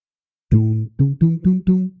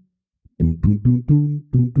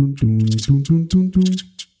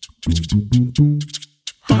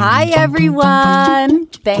Hi, everyone.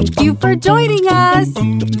 Thank you for joining us.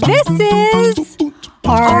 This is...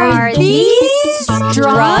 Are these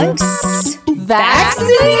drunks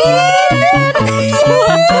vaccinated?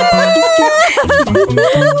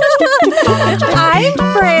 I'm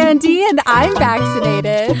Brandy, and I'm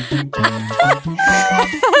vaccinated.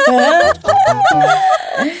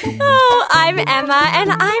 Oh, I'm Emma,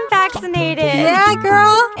 and I'm vaccinated. Yeah,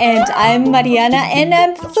 girl. And I'm Mariana, and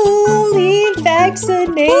I'm fully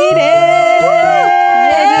vaccinated. Yeah.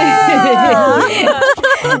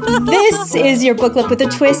 This is your book club with a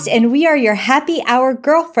twist, and we are your happy hour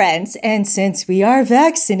girlfriends. And since we are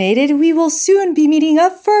vaccinated, we will soon be meeting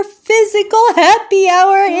up for physical happy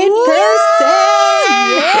hour in person.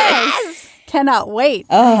 Yes. Cannot wait.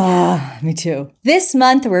 Ah, me too. This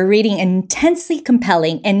month, we're reading an intensely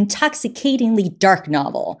compelling and intoxicatingly dark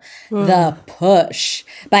novel, The Push,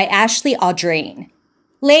 by Ashley Audrain.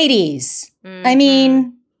 Ladies, I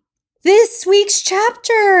mean, this week's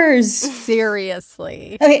chapters.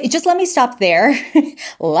 Seriously. Okay, just let me stop there.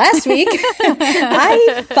 Last week,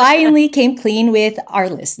 I finally came clean with our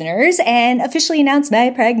listeners and officially announced my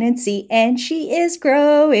pregnancy, and she is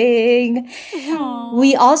growing. Aww.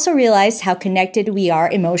 We also realized how connected we are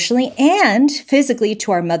emotionally and physically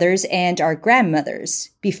to our mothers and our grandmothers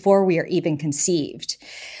before we are even conceived.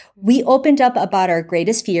 We opened up about our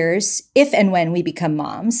greatest fears if and when we become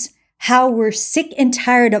moms, how we're sick and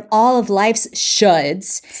tired of all of life's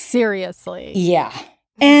shoulds. Seriously. Yeah.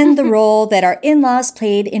 And the role that our in-laws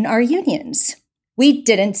played in our unions. We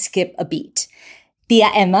didn't skip a beat. Tia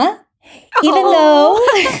Emma, even though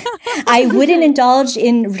I won't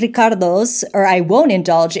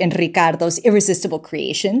indulge in Ricardo's irresistible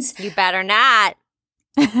creations. You better not.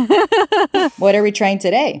 What are we trying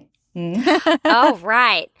today? Oh,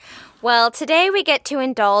 right. Well, today we get to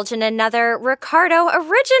indulge in another Ricardo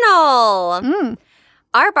original.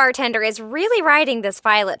 Our bartender is really riding this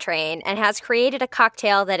violet train and has created a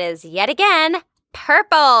cocktail that is, yet again,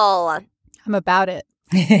 purple. I'm about it.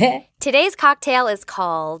 Today's cocktail is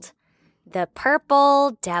called the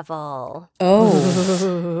Purple Devil.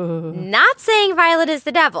 Oh. Not saying Violet is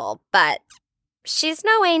the devil, but she's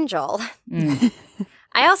no angel.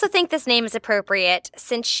 I also think this name is appropriate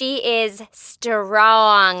since she is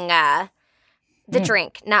strong. The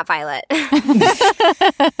drink, not Violet.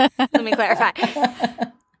 Let me clarify.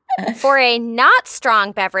 For a not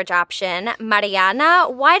strong beverage option, Mariana,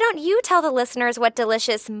 why don't you tell the listeners what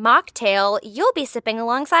delicious mocktail you'll be sipping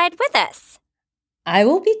alongside with us? I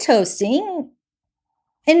will be toasting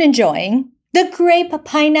and enjoying the grape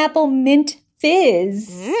pineapple mint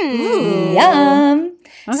fizz. Yum.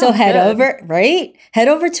 So head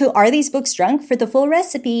over to Are These Books Drunk for the full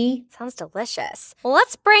recipe. Sounds delicious. Well,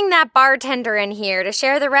 let's bring that bartender in here to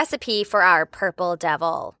share the recipe for our Purple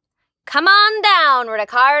Devil. Come on down,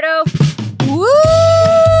 Ricardo.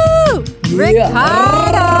 Woo!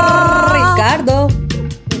 Ricardo.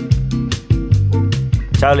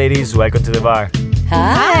 Ciao, ladies. Welcome to the bar.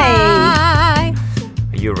 Hi.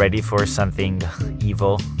 Are you ready for something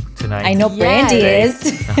evil tonight? I know Brandy is.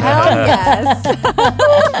 Hell yes.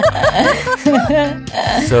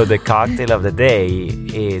 So the cocktail of the day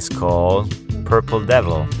is called Purple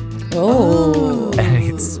Devil. Oh. And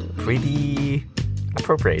it's pretty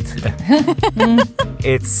appropriate.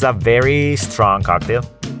 It's a very strong cocktail.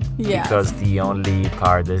 Yeah. Because the only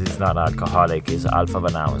part that is not alcoholic is half of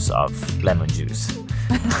an ounce of lemon juice.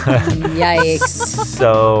 Yikes.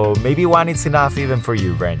 So maybe one is enough even for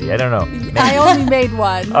you, Brandy. I don't know. I only made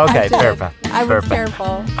one. Okay, I did. perfect. I was Perfect.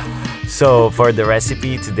 careful. So for the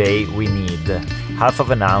recipe today, we need half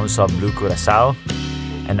of an ounce of blue curacao,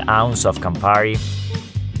 an ounce of Campari,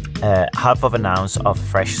 half of an ounce of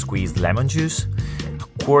fresh squeezed lemon juice,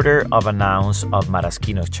 a quarter of an ounce of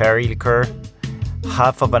maraschino cherry liqueur,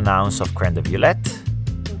 half of an ounce of crème de violette,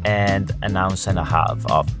 and an ounce and a half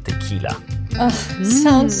of tequila.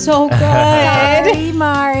 Sounds so good. Sorry,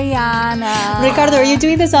 Mariana. Ricardo, are you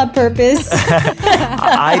doing this on purpose?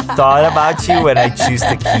 I thought about you when I choose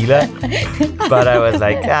tequila, but I was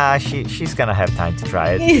like, she's gonna have time to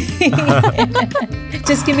try it.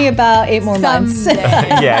 Just give me about 8 more months.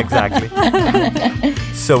 Yeah, exactly.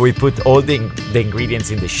 So we put all the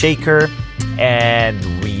ingredients in the shaker and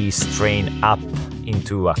we strain up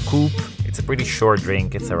into a coupe. It's a pretty short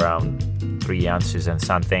drink. It's around 3 ounces and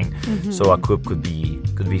something. So a coupe could be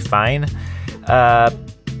fine.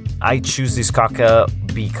 I choose this cocktail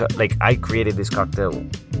because, I created this cocktail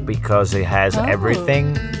because it has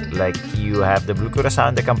everything. Like, you have the blue curacao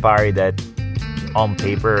and the Campari that on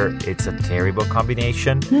paper it's a terrible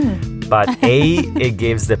combination, but A, it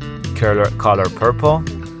gives the color purple,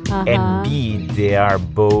 and B, they are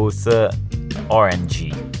both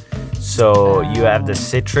orangey. So you have the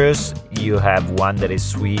citrus, you have one that is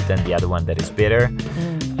sweet and the other one that is bitter.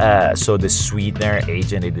 So the sweetener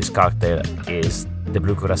agent in this cocktail is the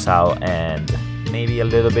blue curacao and maybe a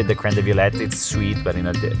little bit the crème de violette. It's sweet, but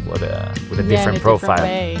with a different profile.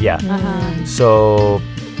 Yeah. So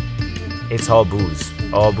it's all booze.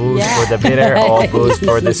 All booze for the bitter, all booze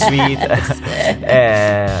for the sweet.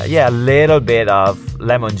 A little bit of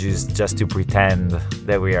lemon juice just to pretend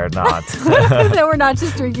that we are not. That we're not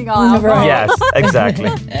just drinking all alcohol. Yes, exactly.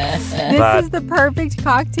 This is the perfect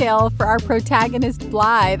cocktail for our protagonist,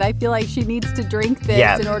 Blythe. I feel like she needs to drink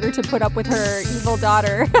this in order to put up with her evil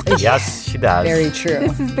daughter. Yes, she does. Very true.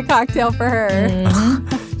 This is the cocktail for her.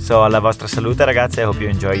 So, alla vostra salute, ragazzi. I hope you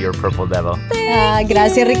enjoy your Purple Devil.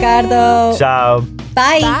 Gracias, Ricardo. Ciao.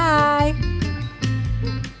 Bye. Bye.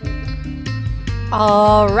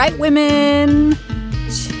 All right, women.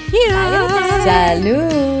 Cheers.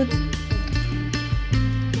 Salud.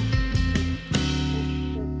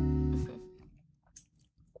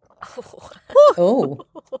 Oh.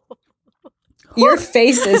 Your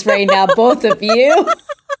faces right now, both of you.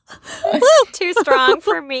 Too strong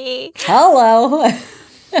for me. Hello.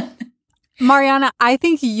 Mariana, I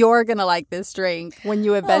think you're going to like this drink when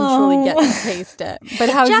you eventually get to taste it. But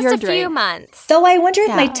how's Just your a drink? few months. Though I wonder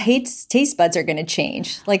if my taste buds are going to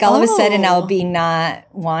change. Like all of a sudden I'll be not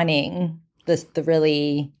wanting the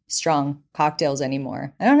really strong cocktails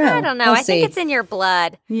anymore. I don't know. I think it's in your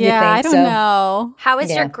blood. Yeah, I don't know. How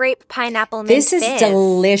is your grape pineapple mint This is fizz?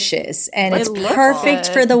 delicious. And it's looks perfect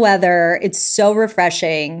good. for the weather. It's so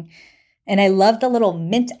refreshing. And I love the little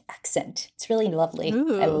mint accent. It's really lovely.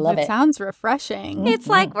 Ooh, I love it. Sounds refreshing. It's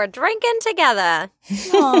like we're drinking together.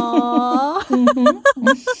 Aww.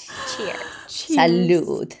 Cheers.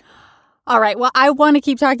 Salud. All right. Well, I want to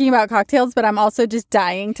keep talking about cocktails, but I'm also just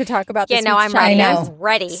dying to talk about this. Yeah, no, week's I'm ready. I know. I'm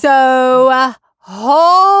ready. So,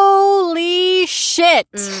 holy shit.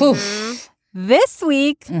 This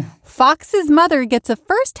week, Fox's mother gets a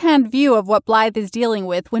first-hand view of what Blythe is dealing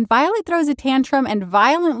with when Violet throws a tantrum and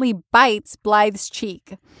violently bites Blythe's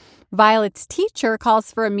cheek. Violet's teacher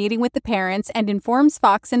calls for a meeting with the parents and informs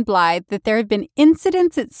Fox and Blythe that there have been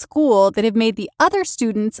incidents at school that have made the other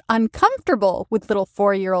students uncomfortable with little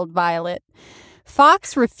 4-year-old Violet.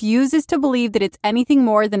 Fox refuses to believe that it's anything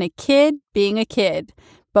more than a kid being a kid,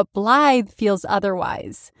 but Blythe feels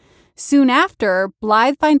otherwise. Soon after,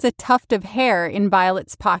 Blythe finds a tuft of hair in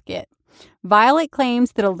Violet's pocket. Violet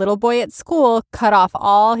claims that a little boy at school cut off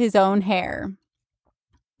all his own hair.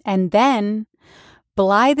 And then,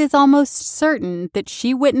 Blythe is almost certain that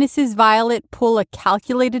she witnesses Violet pull a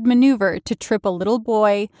calculated maneuver to trip a little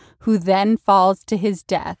boy who then falls to his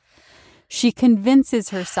death. She convinces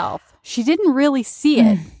herself she didn't really see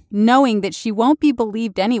it, knowing that she won't be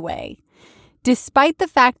believed anyway. Despite the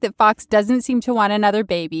fact that Fox doesn't seem to want another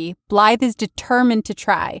baby, Blythe is determined to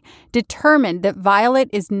try, determined that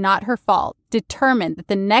Violet is not her fault, determined that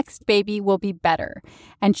the next baby will be better.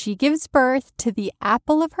 And she gives birth to the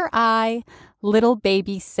apple of her eye, little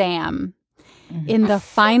baby Sam. In the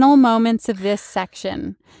final moments of this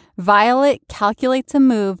section, Violet calculates a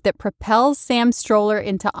move that propels Sam's stroller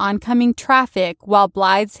into oncoming traffic while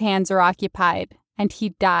Blythe's hands are occupied, and he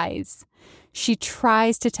dies. She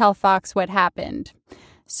tries to tell Fox what happened.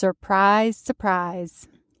 Surprise, surprise.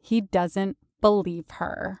 He doesn't believe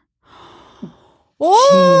her.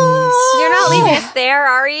 Oh, You're not leaving us there,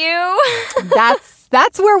 are you?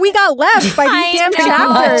 That's where we got left by these damn know.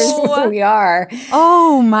 chapters. we are.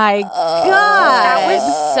 Oh my God. That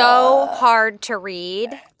was so hard to read.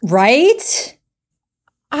 Right?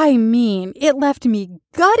 I mean, it left me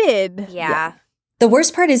gutted. Yeah. The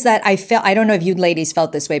worst part is that I don't know if you ladies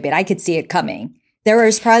felt this way, but I could see it coming. There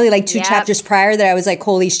was probably like 2 chapters prior that I was like,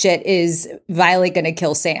 holy shit, is Violet going to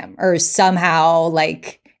kill Sam or somehow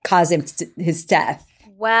like cause him his death?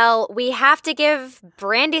 Well, we have to give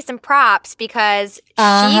Brandy some props because she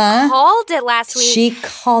called it last week. She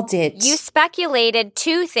called it. You speculated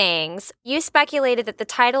 2 things. You speculated that the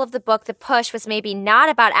title of the book, The Push, was maybe not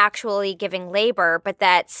about actually giving labor, but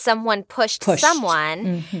that someone pushed.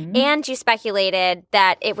 someone. Mm-hmm. And you speculated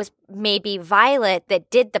that it was maybe Violet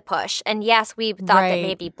that did the push. And yes, we thought that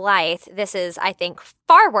maybe Blythe. This is, I think,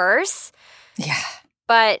 far worse. Yeah.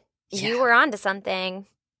 But you were onto something.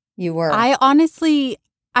 You were.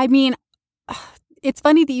 I mean, it's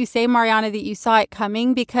funny that you say, Mariana, that you saw it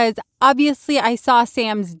coming because obviously I saw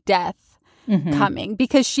Sam's death coming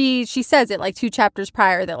because she says it like 2 chapters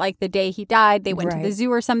prior that like the day he died, they went to the zoo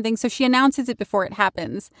or something. So she announces it before it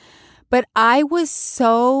happens. But I was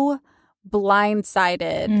so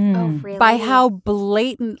blindsided Oh, really? by how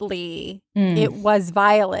blatantly it was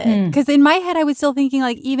Violet. Because in my head, I was still thinking,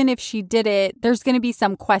 like, even if she did it, there's going to be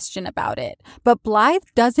some question about it. But Blythe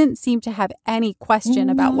doesn't seem to have any question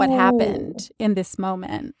about what happened in this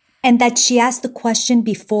moment. And that she asked the question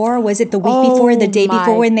before, was it the week before or the day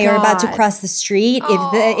before when they were about to cross the street?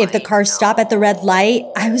 If the car stopped at the red light?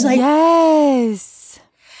 I was like, yes.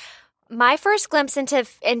 My first glimpse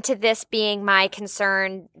into this being my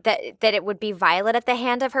concern that it would be Violet at the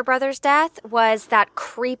hand of her brother's death was that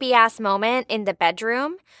creepy ass moment in the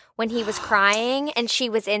bedroom when he was crying and she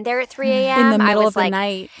was in there at 3 a.m. In the middle of the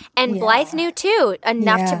night. And Blythe knew too,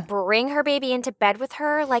 enough to bring her baby into bed with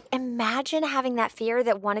her. Like, imagine having that fear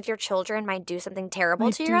that one of your children might do something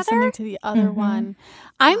terrible to your other. Something to the other one.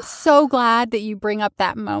 I'm so glad that you bring up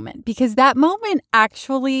that moment because that moment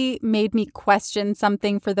actually made me question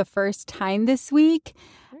something for the first time this week.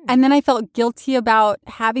 And then I felt guilty about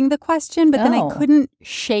having the question, but then I couldn't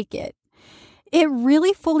shake it. It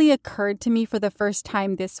really fully occurred to me for the first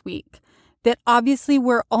time this week that obviously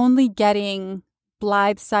we're only getting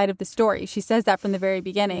Blythe's side of the story. She says that from the very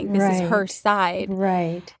beginning. This is her side.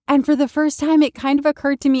 Right. And for the first time, it kind of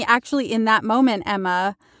occurred to me actually in that moment,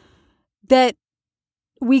 Emma, that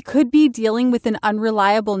we could be dealing with an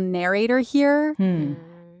unreliable narrator here.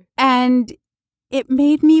 And it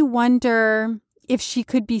made me wonder if she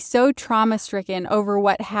could be so trauma-stricken over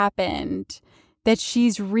what happened that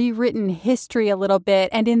she's rewritten history a little bit.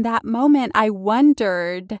 And in that moment, I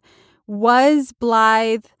wondered, was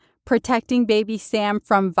Blythe protecting baby Sam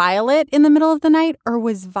from Violet in the middle of the night? Or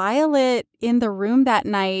was Violet in the room that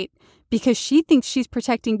night because she thinks she's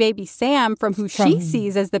protecting baby Sam from who she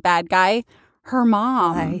sees as the bad guy, her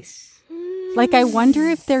mom? Nice. Like, I wonder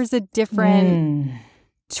if there's a different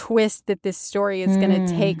twist that this story is going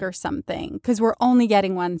to take or something, because we're only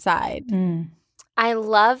getting one side. I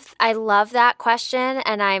love that question,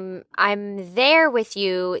 and I'm there with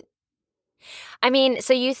you. I mean,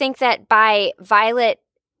 so you think that by Violet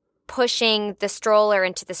pushing the stroller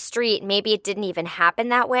into the street, maybe it didn't even happen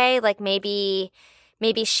that way? Like maybe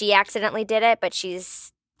she accidentally did it, but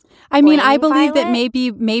she's I mean, I believe Violet? that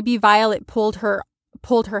maybe Violet pulled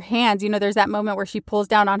her hands. You know, there's that moment where she pulls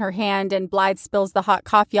down on her hand and Blythe spills the hot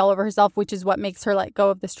coffee all over herself, which is what makes her let go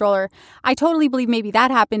of the stroller. I totally believe maybe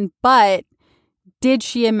that happened, but did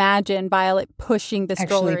she imagine Violet pushing the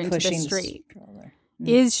stroller into the street?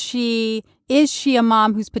 Is she a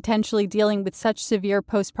mom who's potentially dealing with such severe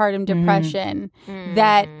postpartum depression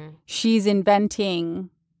that she's inventing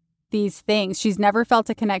these things? She's never felt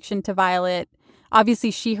a connection to Violet.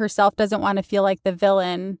 Obviously, she herself doesn't want to feel like the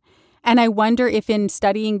villain. And I wonder if in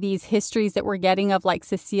studying these histories that we're getting of like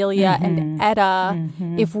Cecilia and Etta,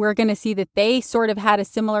 if we're going to see that they sort of had a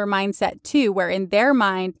similar mindset too, where in their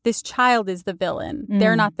mind, this child is the villain.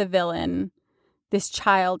 They're not the villain. This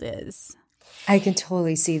child is. I can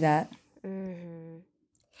totally see that.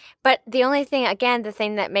 But the only thing, again, the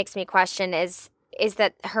thing that makes me question is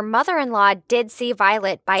that her mother-in-law did see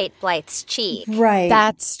Violet bite Blythe's cheek. Right.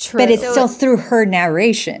 That's true. But it's still through her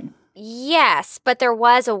narration. Yes, but there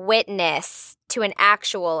was a witness to an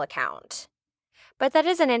actual account. But that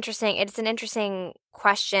is an interesting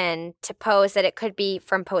question to pose, that it could be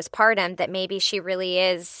from postpartum, that maybe she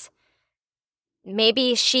is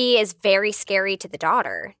very scary to the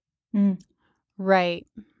daughter. Right.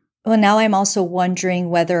 Well, now I'm also wondering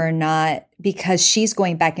whether or not, because she's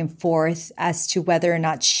going back and forth as to whether or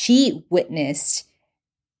not she witnessed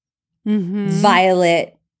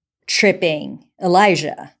Violet tripping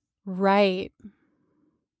Elijah. Right.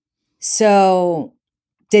 So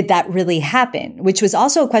did that really happen? Which was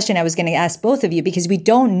also a question I was going to ask both of you, because we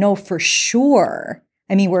don't know for sure.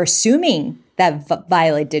 I mean, we're assuming that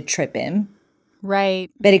Violet did trip him.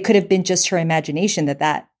 Right. But it could have been just her imagination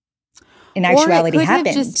that in actuality happened. Or it could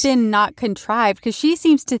have just been not contrived, because she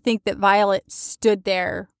seems to think that Violet stood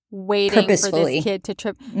there waiting for this kid to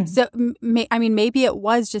trip. So, I mean, maybe it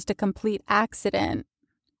was just a complete accident.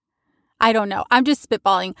 I don't know. I'm just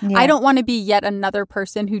spitballing. Yeah. I don't want to be yet another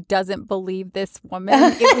person who doesn't believe this woman.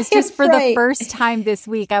 It was just for the first time this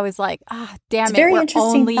week. I was like, damn it. We're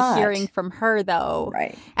only hearing from her, though.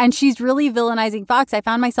 Right. And she's really villainizing Fox. I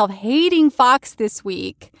found myself hating Fox this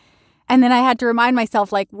week. And then I had to remind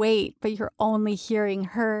myself, like, wait, but you're only hearing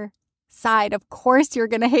her side. Of course you're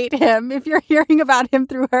going to hate him if you're hearing about him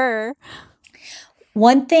through her.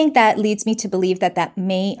 One thing that leads me to believe that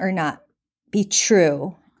may or not be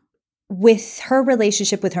true with her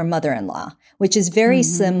relationship with her mother-in-law, which is very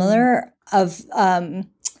similar of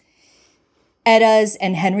Etta's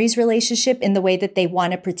and Henry's relationship in the way that they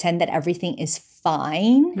want to pretend that everything is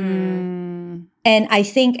fine. And I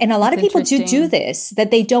think, and a lot That's of people do interesting. this, that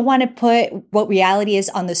they don't want to put what reality is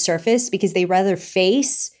on the surface because they rather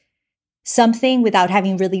face something without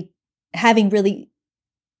having to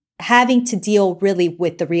deal really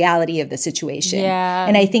with the reality of the situation. Yeah.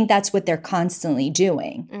 And I think that's what they're constantly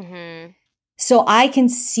doing. Mm-hmm. So I can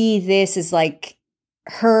see this as like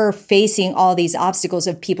her facing all these obstacles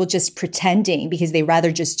of people just pretending because they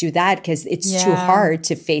rather just do that because it's too Yeah. hard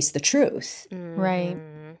to face the truth. Right.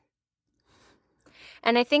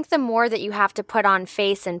 And I think the more that you have to put on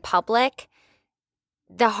face in public,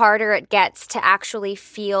 the harder it gets to actually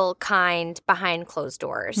feel kind behind closed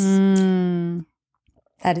doors. Mm.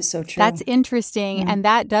 That is so true. That's interesting. And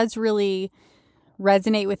that does really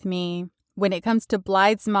resonate with me when it comes to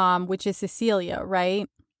Blythe's mom, which is Cecilia, right?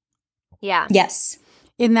 Yeah. Yes.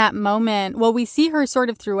 In that moment, well, we see her sort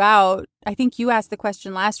of throughout. I think you asked the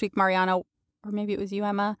question last week, Mariana, or maybe it was you,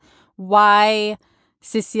 Emma, why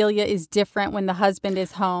Cecilia is different when the husband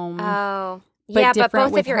is home. Oh, but yeah, but different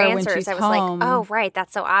both with of your her when answers, she's I was home. like, oh, right,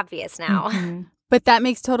 that's so obvious now. But that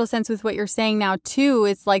makes total sense with what you're saying now, too.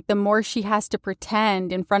 It's like the more she has to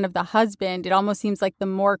pretend in front of the husband, it almost seems like the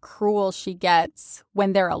more cruel she gets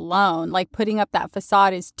when they're alone. Like putting up that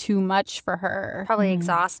facade is too much for her. Probably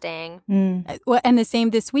exhausting. Well, and the same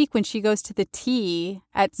this week when she goes to the tea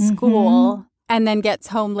at school and then gets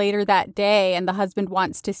home later that day and the husband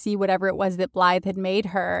wants to see whatever it was that Blythe had made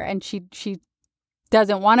her and she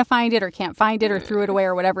doesn't want to find it or can't find it or threw it away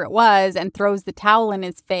or whatever it was and throws the towel in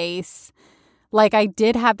his face. Like I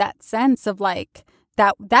did have that sense of like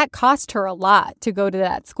that cost her a lot to go to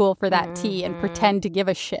that school for that tea and pretend to give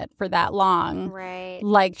a shit for that long. Right.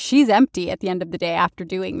 Like she's empty at the end of the day after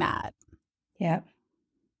doing that. Yeah.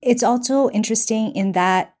 It's also interesting in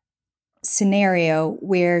that scenario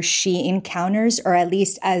where she encounters, or at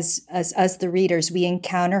least as us the readers, we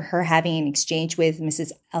encounter her having an exchange with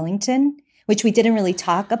Mrs. Ellington, which we didn't really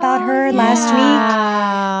talk about her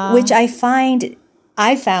last week, which I found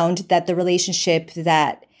that the relationship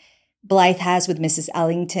that Blythe has with Mrs.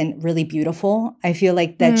 Ellington really beautiful. I feel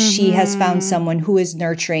like that she has found someone who is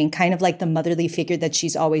nurturing, kind of like the motherly figure that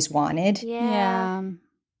she's always wanted. Yeah.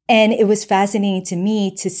 And it was fascinating to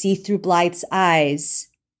me to see through Blythe's eyes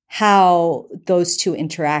how those two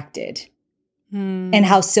interacted and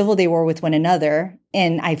how civil they were with one another.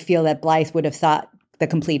 And I feel that Blythe would have thought the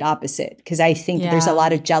complete opposite, because I think there's a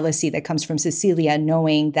lot of jealousy that comes from Cecilia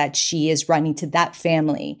knowing that she is running to that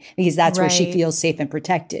family because that's where she feels safe and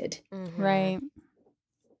protected. Right.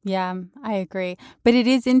 Yeah, I agree. But it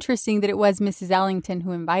is interesting that it was Mrs. Ellington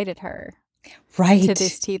who invited her to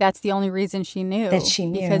this tea. That's the only reason she knew. That she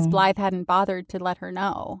knew. Because Blythe hadn't bothered to let her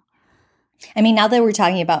know. I mean, now that we're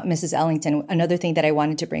talking about Mrs. Ellington, another thing that I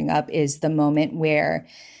wanted to bring up is the moment where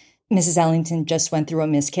Mrs. Ellington just went through a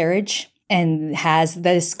miscarriage and has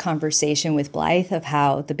this conversation with Blythe of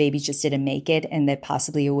how the baby just didn't make it and that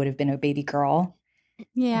possibly it would have been a baby girl.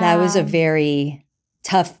 Yeah. That was a very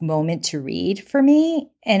tough moment to read for me.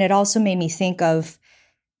 And it also made me think of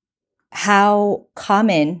how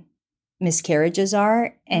common miscarriages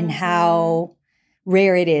are and how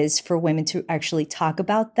rare it is for women to actually talk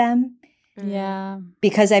about them. Yeah.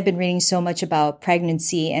 Because I've been reading so much about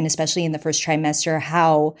pregnancy and especially in the first trimester,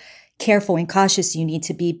 how careful and cautious you need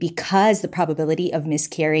to be because the probability of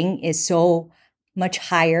miscarrying is so much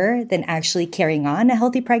higher than actually carrying on a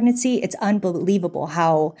healthy pregnancy. It's unbelievable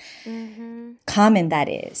how common that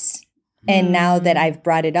is. And now that I've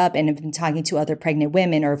brought it up and have been talking to other pregnant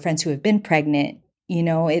women or friends who have been pregnant, you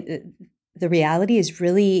know, the reality is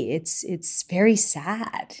really, it's very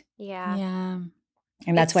sad. Yeah. Yeah.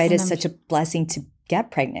 And that's why it is such a blessing to get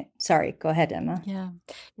pregnant. Sorry, go ahead, Emma. Yeah.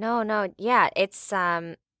 No. Yeah. It's,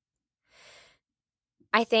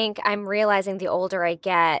 I think I'm realizing the older I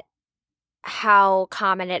get how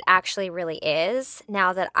common it actually really is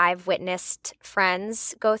now that I've witnessed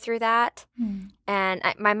friends go through that. And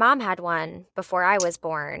my mom had one before I was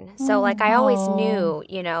born. So like I always knew,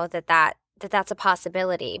 you know, that's a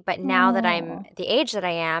possibility. But now that I'm the age that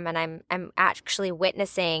I am and I'm actually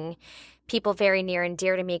witnessing people very near and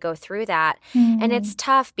dear to me go through that. And it's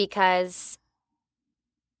tough because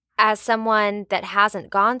as someone that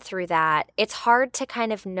hasn't gone through that, it's hard to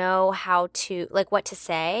kind of know how to, like, what to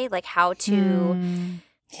say, like how to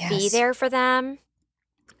be there for them.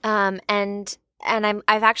 And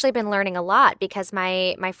I've actually been learning a lot because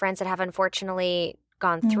my friends that have unfortunately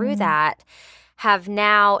gone through that have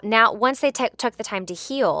now once they took the time to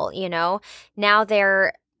heal, you know, now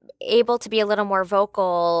they're able to be a little more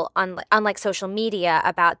vocal on like social media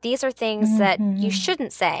about these are things that you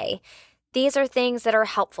shouldn't say. These are things that are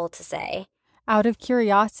helpful to say. Out of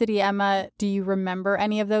curiosity, Emma, do you remember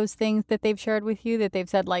any of those things that they've shared with you that they've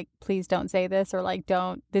said, like, please don't say this, or like,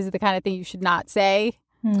 this is the kind of thing you should not say?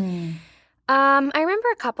 I remember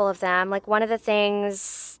a couple of them. Like, one of the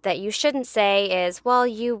things that you shouldn't say is, well,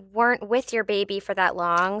 you weren't with your baby for that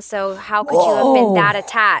long, so how could you have been that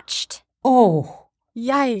attached? Oh.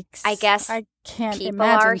 Yikes. I guess I can't people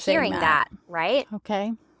imagine are saying hearing that, right?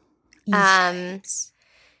 Okay. Yes.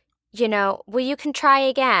 You know, well, you can try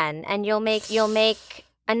again, and you'll make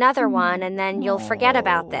another one, and then you'll forget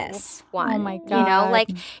about this one. Oh my God. You know, like,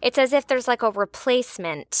 it's as if there's like a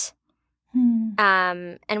replacement.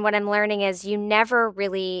 And what I'm learning is you'll never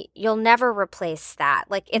replace that.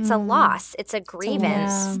 Like, it's a loss. It's a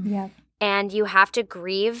grievance. Yeah. And you have to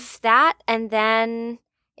grieve that. And then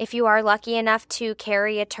if you are lucky enough to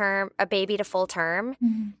carry a baby to full term,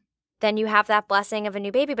 then you have that blessing of a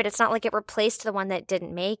new baby. But it's not like it replaced the one that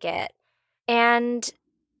didn't make it. And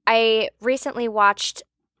I recently watched,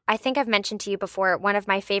 I think I've mentioned to you before, one of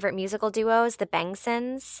my favorite musical duos, the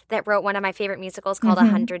Bengsons, that wrote one of my favorite musicals called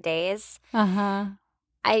 100 Days.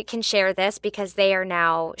 I can share this because they are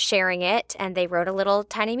now sharing it, and they wrote a little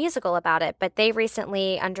tiny musical about it. But they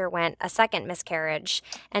recently underwent a second miscarriage,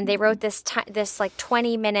 and they wrote this like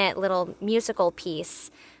 20-minute little musical piece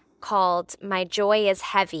called "My Joy Is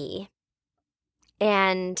Heavy."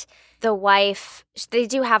 And the wife, they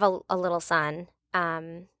do have a little son,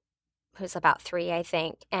 who's about 3, I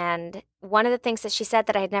think. And one of the things that she said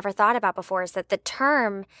that I had never thought about before is that the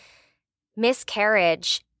term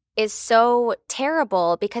miscarriage is so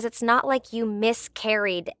terrible because it's not like you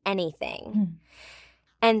miscarried anything.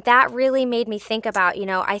 And that really made me think about, you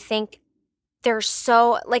know, I think there's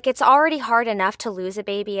so, like, it's already hard enough to lose a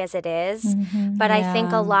baby as it is. But I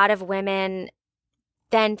think a lot of women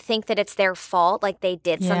then think that it's their fault, like they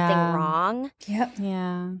did something wrong. Yep.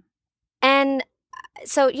 Yeah. And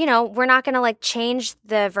so, you know, we're not going to like change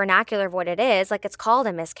the vernacular of what it is. Like, it's called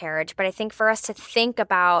a miscarriage. But I think for us to think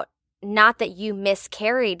about not that you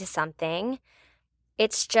miscarried something,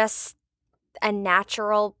 it's just a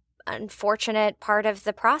natural, unfortunate part of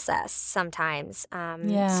the process sometimes.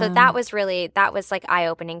 So that was like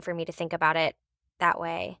eye-opening for me to think about it that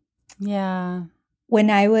way. Yeah. When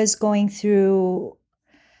I was going through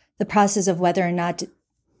the process of whether or not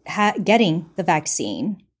getting the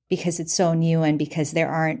vaccine, because it's so new and because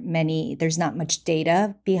there's not much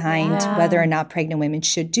data behind whether or not pregnant women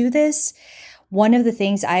should do this. One of the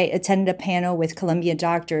things, I attended a panel with Columbia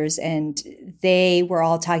doctors, and they were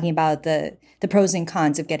all talking about the pros and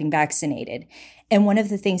cons of getting vaccinated. And one of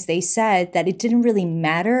the things they said, that it didn't really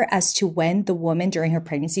matter as to when the woman during her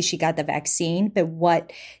pregnancy, she got the vaccine, but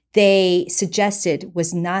what they suggested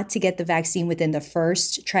was not to get the vaccine within the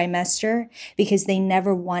first trimester, because they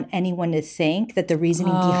never want anyone to think that the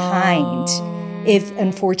reasoning behind, if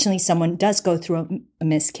unfortunately someone does go through a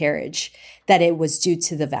miscarriage, that it was due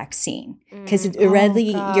to the vaccine. Because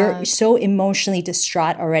you're so emotionally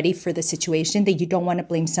distraught already for the situation that you don't want to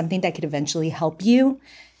blame something that could eventually help you.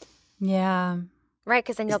 Yeah. Right,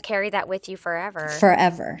 because then you'll carry that with you forever.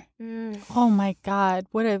 Forever. Oh my God.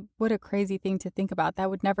 What a crazy thing to think about. That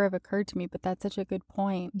would never have occurred to me, but that's such a good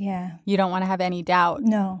point. Yeah. You don't want to have any doubt.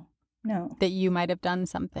 No. That you might have done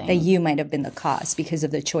something. That you might have been the cause because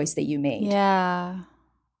of the choice that you made. Yeah.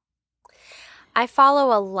 I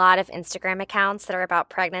follow a lot of Instagram accounts that are about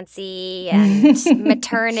pregnancy and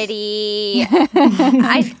maternity.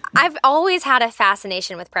 I've always had a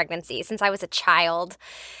fascination with pregnancy since I was a child.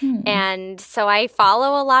 And so I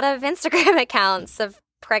follow a lot of Instagram accounts of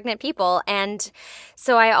pregnant people. And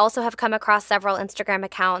so I also have come across several Instagram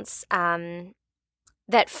accounts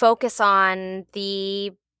that focus on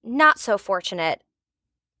the not so fortunate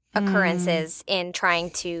occurrences in trying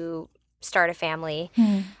to start a family.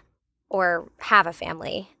 Or have a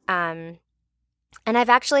family. And I've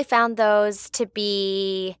actually found those to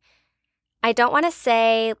be, I don't want to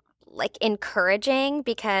say like encouraging,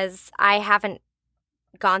 because I haven't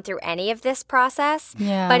gone through any of this process.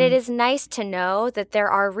 But it is nice to know that there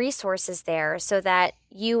are resources there so that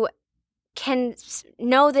you can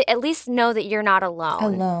at least know that you're not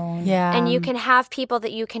alone. Yeah. And you can have people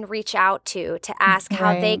that you can reach out to ask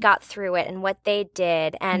how they got through it and what they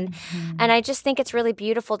did. And and I just think it's really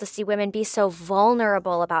beautiful to see women be so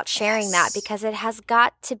vulnerable about sharing that, because it has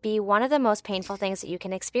got to be one of the most painful things that you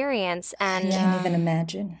can experience. And I can't even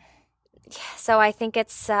imagine. So I think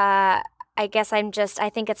it's I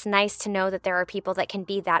think it's nice to know that there are people that can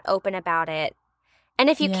be that open about it. And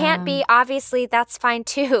if you can't be, obviously, that's fine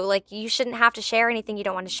too. Like, you shouldn't have to share anything you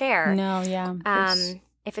don't want to share. No, yeah.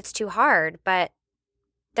 If it's too hard. But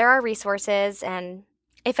there are resources. And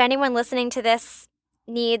if anyone listening to this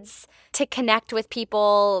needs to connect with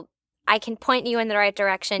people, I can point you in the right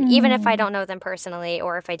direction, even if I don't know them personally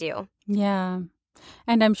or if I do. Yeah.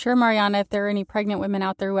 And I'm sure, Mariana, if there are any pregnant women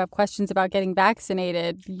out there who have questions about getting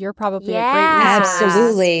vaccinated, you're probably a great resource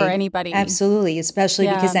Absolutely. for anybody. Absolutely, especially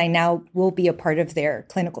because I now will be a part of their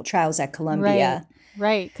clinical trials at Columbia.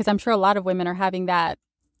 Right. Because I'm sure a lot of women are having that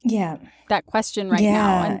Yeah. that question right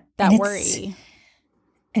now and that worry.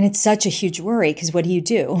 And it's such a huge worry because what do you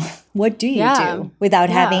do? What do you do without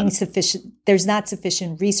having there's not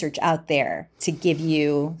sufficient research out there to give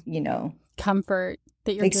you, comfort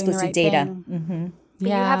that you're explicit doing the right data. thing. Mm-hmm. But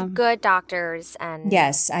you have good doctors, and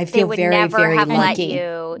yes, I they feel would very, never very have lucky. let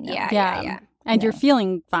you. Yeah. And you're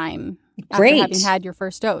feeling fine Great. after having had your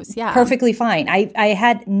first dose. Yeah. Perfectly fine. I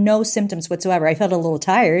had no symptoms whatsoever. I felt a little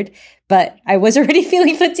tired, but I was already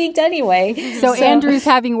feeling fatigued anyway. So Andrew's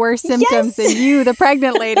having worse symptoms than you, the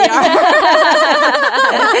pregnant lady, are.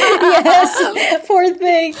 Yes. Poor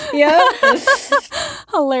thing. Yeah.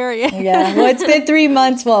 Hilarious. Yeah. Well, it's been 3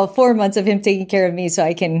 months, 4 months of him taking care of me, so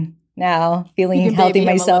I can now feeling can healthy baby him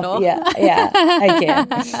a myself. little. Yeah, I can.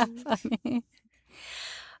 Funny.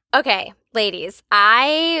 Okay, ladies,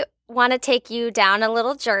 I want to take you down a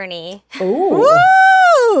little journey. Ooh.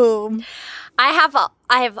 Woo! I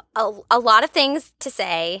have a lot of things to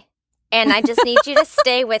say, and I just need you to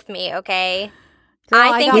stay with me, okay? Girl,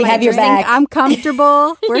 I think got we my have your drink. back. I'm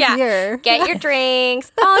comfortable. We're Yeah. here. Get your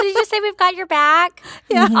drinks. Oh, did you say we've got your back?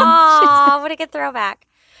 Yeah. Oh, what a good throwback.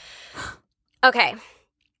 Okay.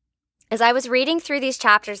 As I was reading through these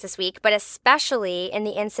chapters this week, but especially in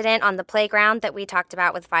the incident on the playground that we talked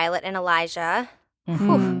about with Violet and Elijah,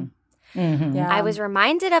 Yeah. I was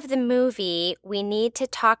reminded of the movie We Need to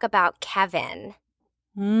Talk About Kevin.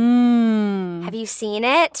 Have you seen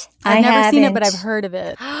it? I've never seen it, but haven't. I've heard of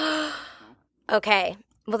it. Okay.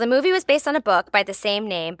 Well, the movie was based on a book by the same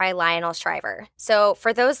name by Lionel Shriver. So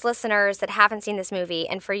for those listeners that haven't seen this movie,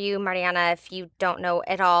 and for you, Mariana, if you don't know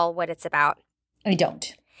at all what it's about, I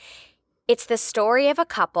don't. it's the story of a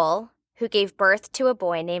couple who gave birth to a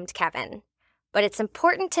boy named Kevin. But it's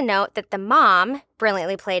important to note that the mom,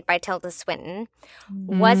 brilliantly played by Tilda Swinton,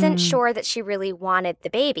 wasn't sure that she really wanted the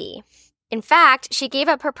baby. In fact, she gave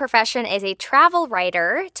up her profession as a travel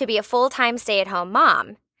writer to be a full-time stay-at-home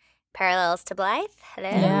mom. Parallels to Blythe?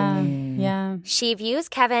 Hello? Yeah. She views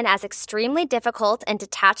Kevin as extremely difficult and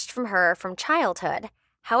detached from her from childhood.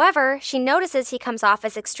 However, she notices he comes off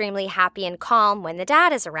as extremely happy and calm when the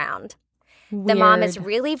dad is around. The mom is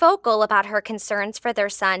really vocal about her concerns for their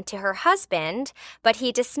son to her husband, but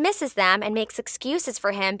he dismisses them and makes excuses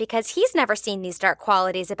for him because he's never seen these dark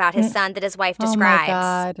qualities about his son that his wife describes. Oh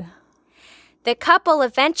my God. The couple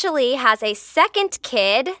eventually has a second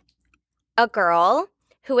kid, a girl,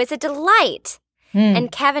 who is a delight.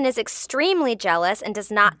 And Kevin is extremely jealous and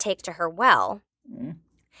does not take to her well.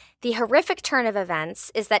 The horrific turn of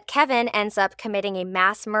events is that Kevin ends up committing a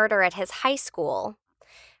mass murder at his high school,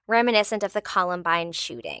 reminiscent of the Columbine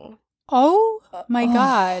shooting. Oh my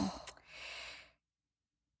God.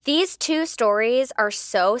 These two stories are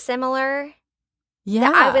so similar Yeah.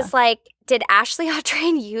 that I was like, did Ashley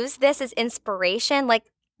Audrain use this as inspiration? Like,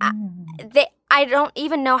 I don't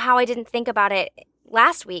even know how I didn't think about it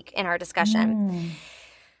last week in our discussion.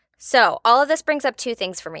 So all of this brings up two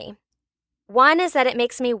things for me. One is that it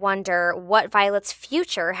makes me wonder what Violet's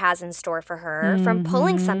future has in store for her from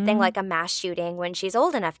pulling something like a mass shooting when she's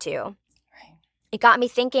old enough to. It got me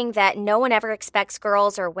thinking that no one ever expects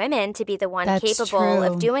girls or women to be the one capable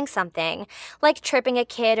of doing something, like tripping a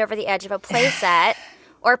kid over the edge of a playset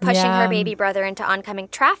or pushing her baby brother into oncoming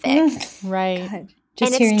traffic. Right. God, just And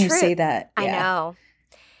it's hearing you true. say that. I know.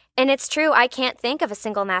 And it's true, I can't think of a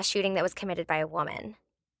single mass shooting that was committed by a woman.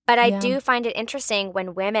 But I do find it interesting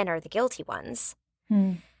when women are the guilty ones.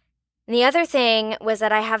 And the other thing was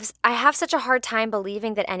that I have such a hard time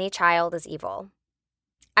believing that any child is evil.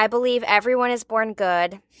 I believe everyone is born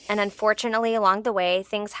good, and unfortunately along the way,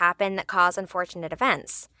 things happen that cause unfortunate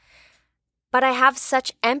events. But I have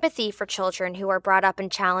such empathy for children who are brought up in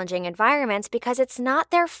challenging environments because it's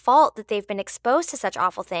not their fault that they've been exposed to such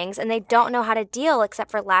awful things and they don't know how to deal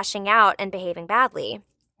except for lashing out and behaving badly.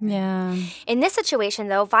 Yeah. In this situation,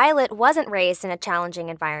 though, Violet wasn't raised in a challenging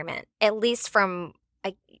environment, at least from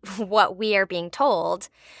what we are being told.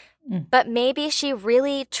 But maybe she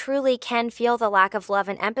really, truly can feel the lack of love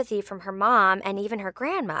and empathy from her mom and even her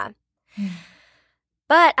grandma.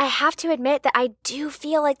 But I have to admit that I do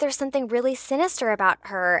feel like there's something really sinister about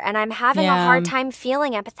her, and I'm having a hard time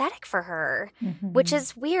feeling empathetic for her, which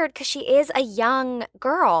is weird because she is a young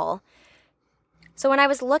girl. So when I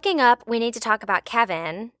was looking up We Need to Talk About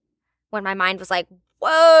Kevin, when my mind was like,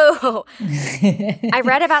 whoa, I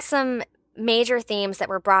read about some major themes that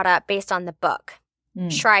were brought up based on the book.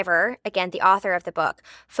 Shriver, again, the author of the book,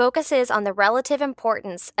 focuses on the relative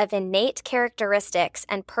importance of innate characteristics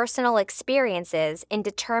and personal experiences in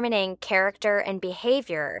determining character and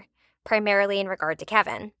behavior, primarily in regard to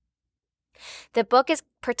Kevin. The book is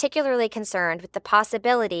particularly concerned with the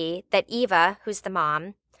possibility that Eva, who's the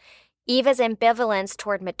mom, Eva's ambivalence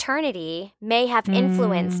toward maternity may have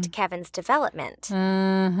influenced Kevin's development.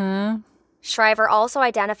 Shriver also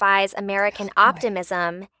identifies American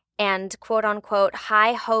optimism and quote-unquote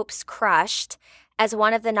high hopes crushed as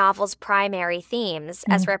one of the novel's primary themes,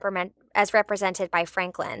 as represented by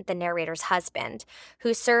Franklin, the narrator's husband,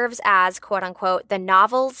 who serves as quote-unquote the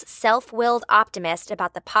novel's self-willed optimist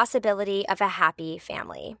about the possibility of a happy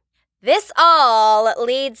family. This all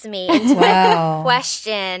leads me into a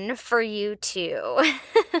question for you two.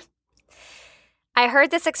 I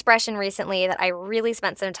heard this expression recently that I really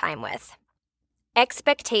spent some time with.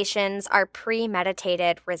 Expectations are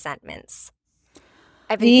premeditated resentments.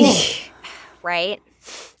 I've been right?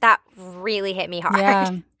 That really hit me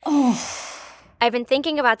hard. Yeah. I've been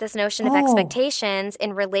thinking about this notion of expectations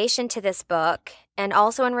in relation to this book and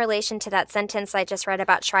also in relation to that sentence I just read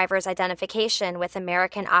about Shriver's identification with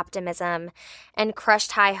American optimism and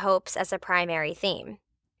crushed high hopes as a primary theme.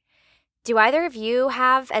 Do either of you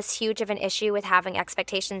have as huge of an issue with having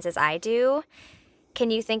expectations as I do? Can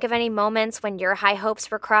you think of any moments when your high hopes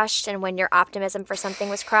were crushed and when your optimism for something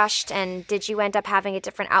was crushed? And did you end up having a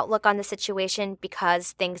different outlook on the situation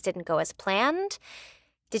because things didn't go as planned?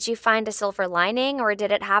 Did you find a silver lining, or did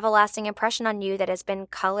it have a lasting impression on you that has been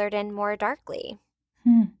colored in more darkly?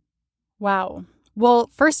 Wow. Well,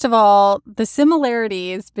 first of all, the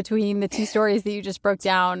similarities between the two stories that you just broke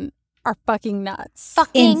down are fucking nuts.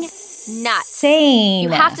 Fucking nuts. Insane. You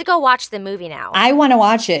have to go watch the movie now. I want to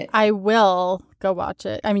watch it. I will go watch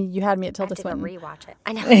it. I mean, you had me at Tilda Swinton. I have to go rewatch it.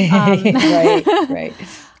 I know. Right.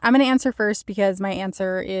 I'm going to answer first because my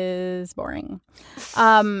answer is boring.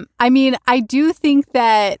 I mean, I do think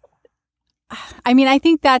that, I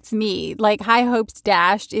think that's me. Like, high hopes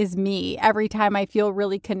dashed is me. Every time I feel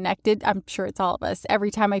really connected, I'm sure it's all of us. Every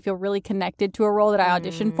time I feel really connected to a role that I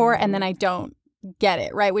auditioned for and then I don't get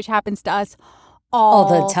it, right? Which happens to us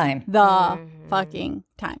all the time. Fucking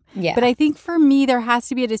time. Yeah. But I think for me, there has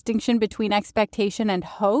to be a distinction between expectation and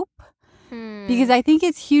hope. Because I think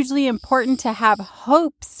it's hugely important to have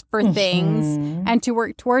hopes for things and to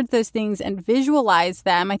work towards those things and visualize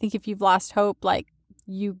them. I think if you've lost hope, like,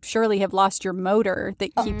 you surely have lost your motor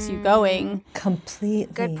that keeps you going.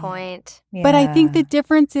 Completely. Good point. Yeah. But I think the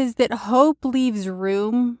difference is that hope leaves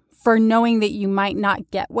room for knowing that you might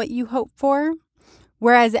not get what you hope for.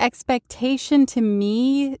 Whereas expectation to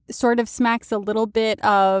me sort of smacks a little bit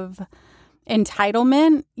of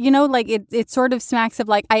entitlement, like it sort of smacks of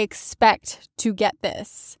like, I expect to get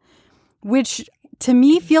this, which to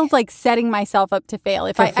me feels like setting myself up to fail.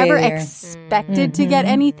 If I ever expected to get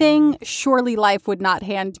anything, surely life would not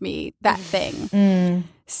hand me that thing.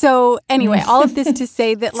 So anyway, all of this to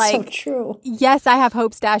say that, like, so true. Yes, I have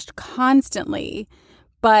hopes dashed constantly,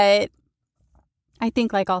 but I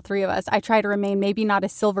think, like all three of us, I try to remain maybe not a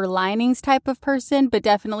silver linings type of person, but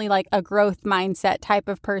definitely like a growth mindset type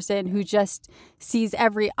of person who just sees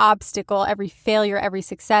every obstacle, every failure, every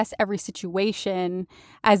success, every situation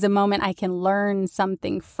as a moment I can learn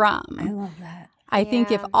something from. I love that. I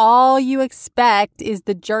think if all you expect is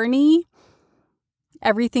the journey,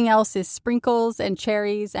 everything else is sprinkles and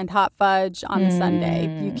cherries and hot fudge on the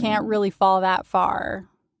sundae. You can't really fall that far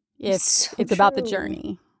if it's about the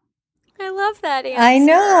journey. I love that answer. I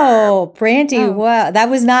know. Brandy, wow.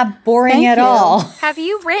 That was not boring at all. Have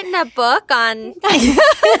you written a book on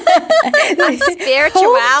spirituality?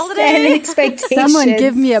 Hopes and expectations. Someone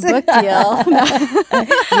give me a book deal.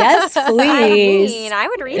 Yes, please. I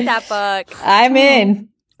would read that book. I'm in.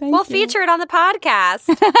 We'll feature it on the podcast.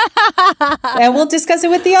 And we'll discuss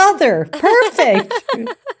it with the author. Perfect.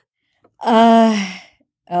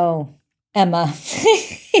 Emma.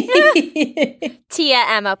 Tia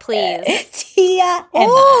Emma, please. Tia Emma.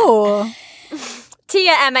 Oh.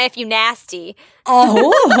 Tia Emma, if you nasty.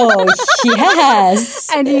 Oh, yes.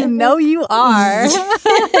 And you are.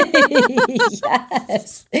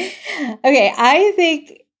 Yes. Okay, I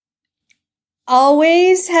think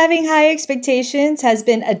always having high expectations has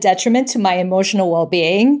been a detriment to my emotional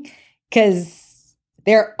well-being because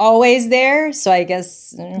they're always there. So I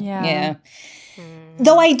guess, yeah.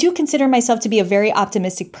 Though I do consider myself to be a very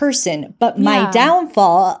optimistic person, but my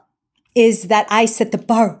downfall is that I set the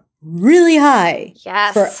bar really high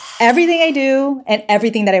for everything I do and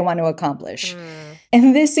everything that I want to accomplish.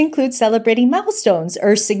 And this includes celebrating milestones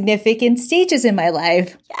or significant stages in my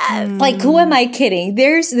life. Yes. Like, who am I kidding?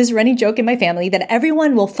 There's this running joke in my family that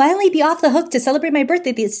everyone will finally be off the hook to celebrate my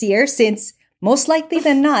birthday this year since most likely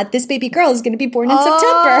than not, this baby girl is going to be born in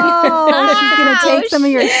September. Oh, she's going to take some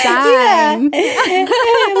of your shine. Like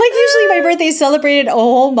usually my birthday is celebrated a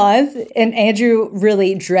whole month and Andrew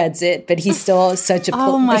really dreads it, but he's still such a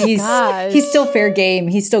gosh. He's still fair game.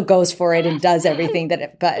 He still goes for it and does everything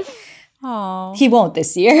but he won't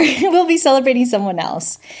this year. We'll be celebrating someone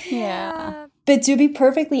else. Yeah. But to be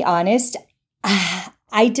perfectly honest,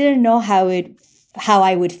 I didn't know how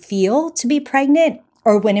I would feel to be pregnant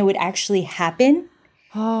or when it would actually happen.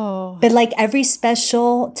 Oh. But like every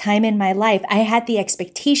special time in my life, I had the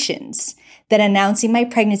expectations that announcing my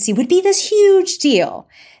pregnancy would be this huge deal.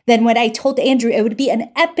 Then when I told Andrew, it would be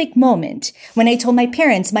an epic moment. When I told my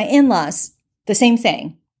parents, my in-laws, the same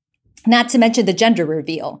thing. Not to mention the gender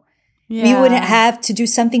reveal. Yeah. We would have to do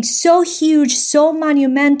something so huge, so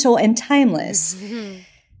monumental and timeless. Mm-hmm.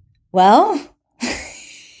 Well,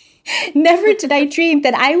 never did I dream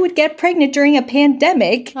that I would get pregnant during a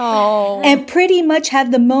pandemic and pretty much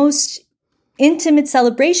have the most intimate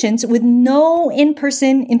celebrations with no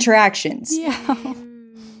in-person interactions. Yeah.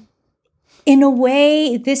 In a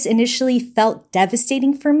way, this initially felt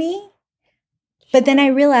devastating for me. But then I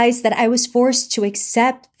realized that I was forced to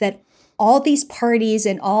accept that all these parties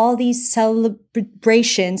and all these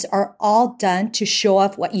celebrations are all done to show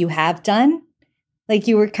off what you have done. Like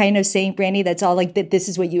you were kind of saying, Brandy, that's all like that. This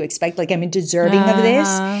is what you expect. Like I'm deserving of this.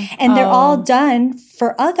 And they're all done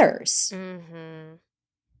for others. Mm-hmm.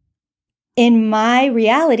 In my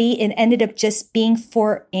reality, it ended up just being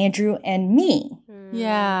for Andrew and me.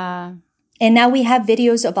 Yeah. And now we have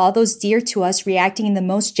videos of all those dear to us reacting in the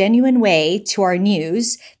most genuine way to our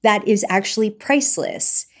news that is actually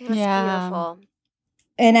priceless. That's beautiful.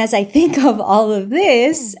 And as I think of all of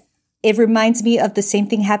this, it reminds me of the same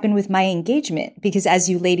thing happened with my engagement. Because as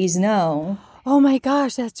you ladies know... Oh my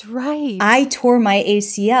gosh, that's right. I tore my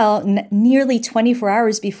ACL nearly 24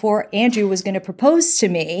 hours before Andrew was going to propose to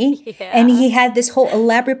me. Yeah. And he had this whole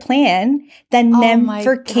elaborate plan that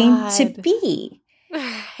never came to be.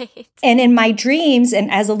 Right. And in my dreams and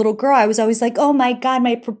as a little girl, I was always like, oh my God,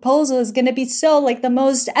 my proposal is going to be so like the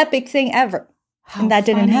most epic thing ever. And that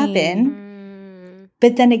didn't happen.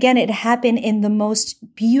 But then again, it happened in the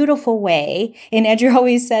most beautiful way. And Andrew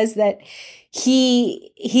always says that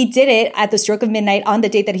he did it at the stroke of midnight on the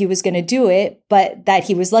date that he was going to do it, but that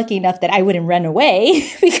he was lucky enough that I wouldn't run away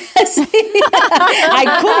because I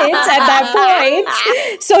couldn't at that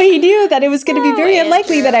point. So he knew that it was going to be very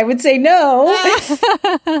unlikely that I would say no.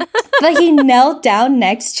 But he knelt down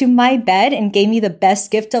next to my bed and gave me the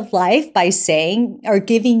best gift of life by saying, or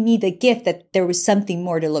giving me the gift that there was something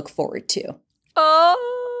more to look forward to.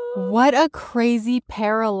 Oh. What a crazy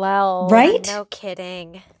parallel. Right? No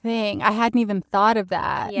kidding. Thing. I hadn't even thought of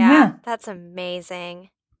that. Yeah. That's amazing.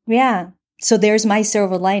 Yeah. So there's my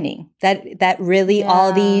silver lining. That really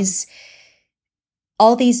all these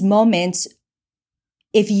moments,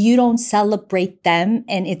 if you don't celebrate them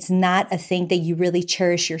and it's not a thing that you really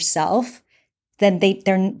cherish yourself, then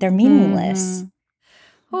they're meaningless.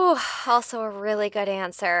 Ooh, also a really good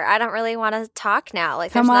answer. I don't really want to talk now.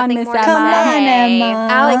 Like, Come there's on, nothing Miss more to Emma. say. Come on, Emma.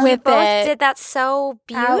 Out with both it. did that so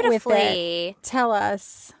beautifully. Tell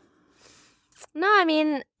us. No, I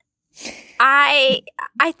mean, I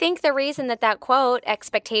think the reason that quote,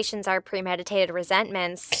 expectations are premeditated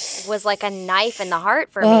resentments, was like a knife in the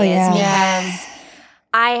heart for me is because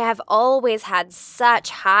I have always had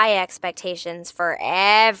such high expectations for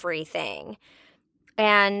everything.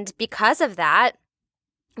 And because of that,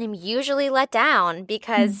 I'm usually let down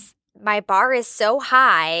because my bar is so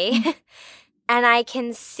high and I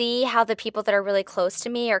can see how the people that are really close to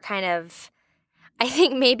me are kind of, I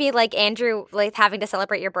think maybe like Andrew, like having to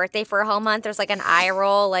celebrate your birthday for a whole month, there's like an eye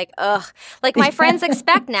roll, like, ugh. Like my friends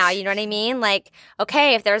expect now, you know what I mean? Like,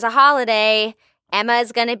 okay, if there's a holiday, Emma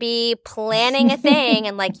is going to be planning a thing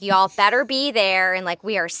and like y'all better be there and like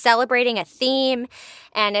we are celebrating a theme.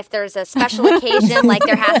 And if there's a special occasion, like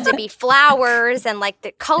there has to be flowers and like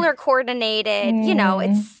the color coordinated, you know,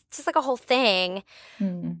 it's just like a whole thing.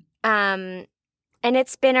 And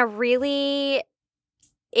it's been a really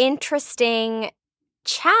interesting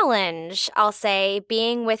challenge, I'll say,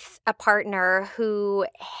 being with a partner who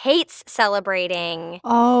hates celebrating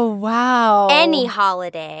any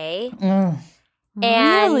holiday.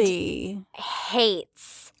 Really?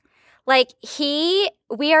 Hates. Like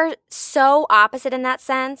we are so opposite in that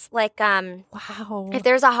sense. Like, wow. If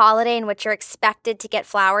there's a holiday in which you're expected to get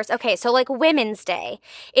flowers. Okay, so like Women's Day.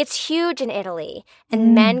 It's huge in Italy.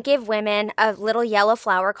 And men give women a little yellow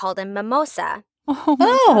flower called a mimosa. Oh, my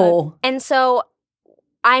God. Oh. And so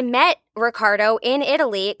I met Riccardo in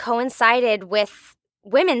Italy. It coincided with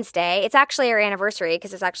Women's Day. It's actually our anniversary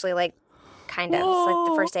because it's actually like kind of. It's like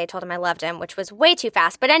the first day I told him I loved him, which was way too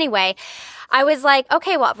fast. But anyway, I was like,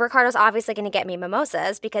 okay, well, Riccardo's obviously going to get me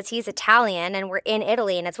mimosas because he's Italian and we're in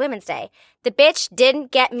Italy and it's Women's Day. The bitch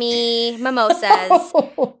didn't get me mimosas.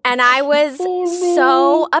 And I was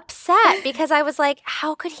so upset because I was like,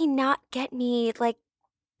 how could he not get me like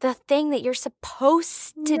the thing that you're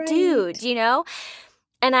supposed to do, Right. you know?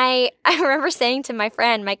 And I remember saying to my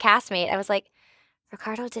friend, my castmate, I was like,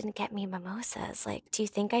 Riccardo didn't get me mimosas. Like, do you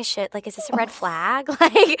think I should? Like, is this a red flag?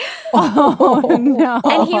 Like, Oh, no.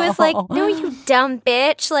 and he was like, no, you dumb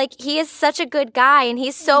bitch. Like, he is such a good guy and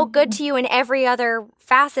he's so good to you in every other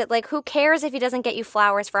facet. Like, who cares if he doesn't get you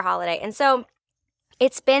flowers for holiday? And so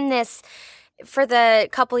it's been this for the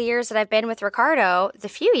couple years that I've been with Riccardo, the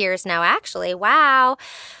few years now, actually. Wow.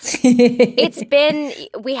 It's been,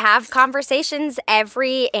 we have conversations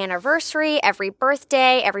every anniversary, every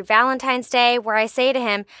birthday, every Valentine's Day where I say to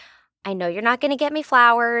him, I know you're not going to get me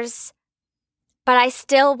flowers, but I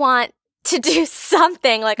still want to do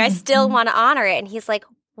something. Like, I still want to honor it. And he's like,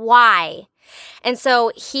 why? And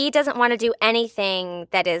so he doesn't want to do anything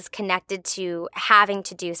that is connected to having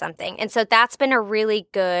to do something. And so that's been a really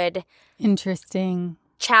good Interesting.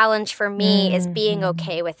 challenge for me is being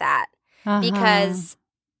okay with that. Because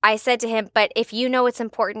I said to him, but if you know it's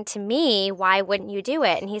important to me, why wouldn't you do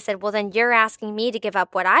it? And he said, well, then you're asking me to give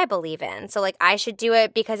up what I believe in. So, like, I should do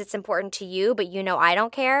it because it's important to you, but you know I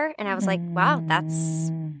don't care. And I was like, wow, that's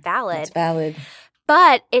valid. That's valid.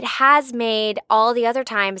 But it has made all the other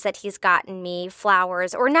times that he's gotten me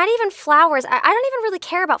flowers, or not even flowers. I don't even really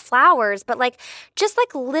care about flowers, but like just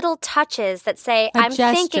like little touches that say, I'm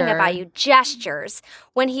thinking gesture. about you, gestures.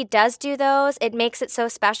 When he does do those, it makes it so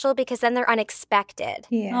special because then they're unexpected.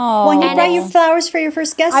 Yeah. Oh. When you And brought you it's- flowers for your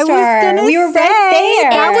first guest I was star, gonna we were say, right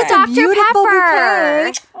there. It was That's a Dr. beautiful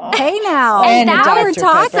Pepper. bouquet. Hey now. And that now Dr. we're Pepper.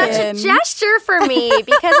 talking. Such a gesture for me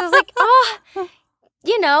because I was like, oh,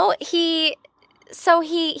 you know, he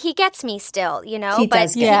gets me still, you know, He but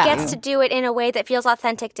does he get gets you. to do it in a way that feels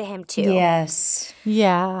authentic to him too. Yes.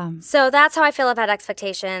 Yeah. So that's how I feel about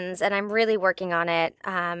expectations, and I'm really working on it.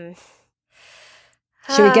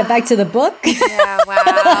 Should we get back to the book? Yeah, wow.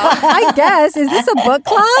 I guess. Is this a book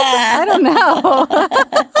club? I don't know.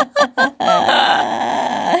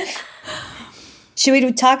 Should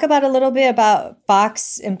we talk about a little bit about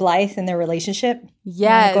Fox and Blythe and their relationship?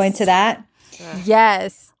 Yes. Go into that?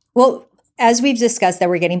 Yes. Well, as we've discussed that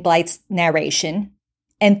we're getting Blythe's narration,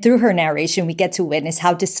 and through her narration, we get to witness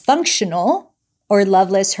how dysfunctional or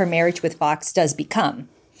loveless her marriage with Fox does become.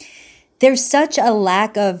 There's such a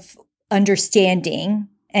lack of understanding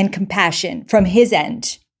and compassion from his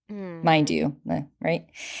end, mind you, right?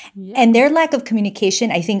 Yeah. And their lack of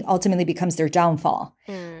communication, I think, ultimately becomes their downfall.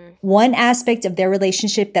 One aspect of their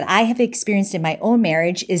relationship that I have experienced in my own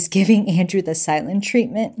marriage is giving Andrew the silent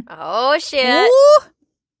treatment. Oh, shit.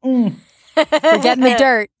 Mm. We're getting the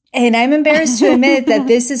dirt. And I'm embarrassed to admit that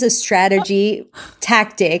this is a strategy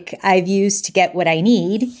tactic I've used to get what I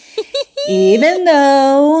need, even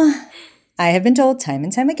though I have been told time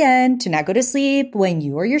and time again to not go to sleep when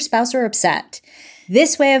you or your spouse are upset.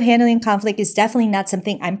 This way of handling conflict is definitely not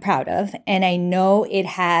something I'm proud of, and I know it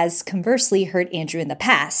has conversely hurt Andrew in the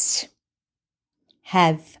past.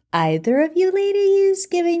 Have either of you ladies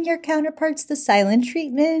given your counterparts the silent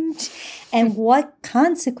treatment? And what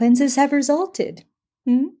consequences have resulted?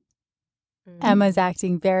 Emma's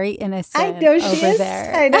acting very innocent I know she over is.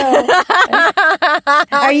 there. I know.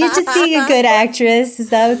 Are you just being a good actress? Is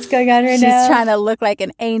that what's going on right She's now? trying to look like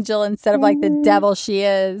an angel instead of like the devil she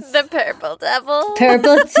is. The purple devil.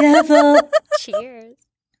 Purple devil. Cheers.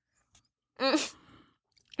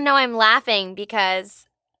 No, I'm laughing because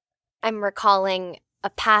I'm recalling a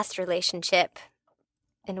past relationship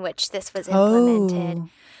in which this was implemented.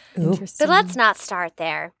 Oh, Ooh. interesting. But let's not start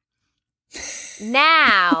there.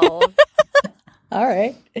 Now, All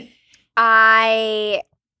right.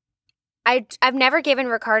 I've never given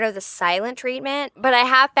Riccardo the silent treatment, but I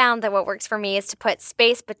have found that what works for me is to put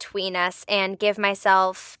space between us and give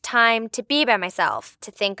myself time to be by myself,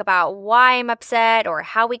 to think about why I'm upset or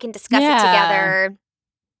how we can discuss it together.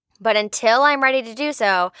 But until I'm ready to do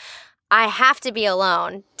so, I have to be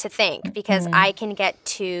alone to think because I can get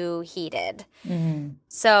too heated.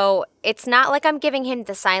 So it's not like I'm giving him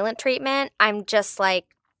the silent treatment. I'm just like,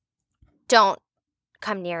 don't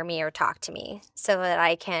come near me or talk to me so that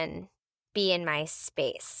I can be in my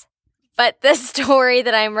space. But the story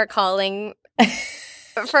that I'm recalling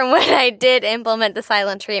from when I did implement the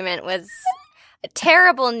silent treatment was a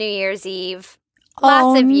terrible New Year's Eve.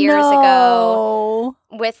 lots of years no. ago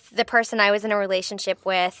with the person I was in a relationship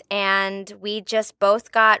with, and we just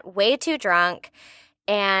both got way too drunk,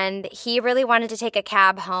 and he really wanted to take a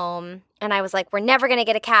cab home, and I was like, we're never going to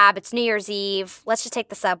get a cab. It's New Year's Eve. Let's just take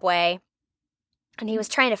the subway. And he was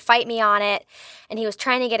trying to fight me on it, and he was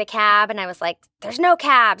trying to get a cab, and I was like, there's no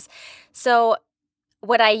cabs. So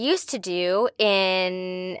what I used to do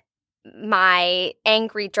in my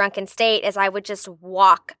angry, drunken state is I would just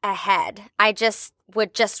walk ahead. I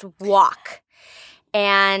would just walk.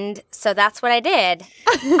 And so that's what I did.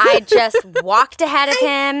 I just walked ahead of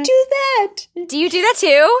him. I do that. Do you do that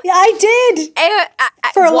too? Yeah, I did. I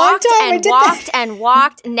For a long walked time, I and did walked that. and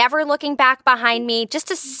walked, never looking back behind me, just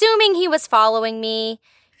assuming he was following me,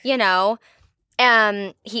 you know.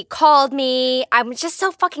 He called me. I was just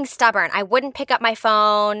so fucking stubborn. I wouldn't pick up my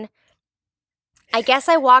phone. I guess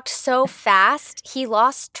I walked so fast, he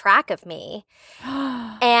lost track of me.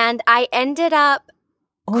 And I ended up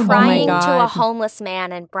crying to a God. homeless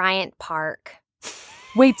man in Bryant Park.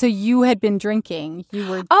 Wait, so you had been drinking? You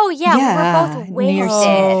were. Oh, yeah, we Yeah, were both New Year's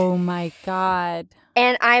wasted. Oh my God.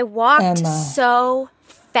 And I walked Emma. so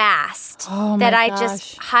fast Oh my that I gosh.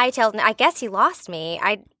 just hightailed. I guess he lost me.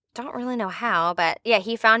 I don't really know how, but yeah,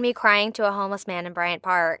 he found me crying to a homeless man in Bryant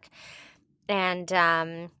Park. And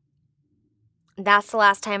that's the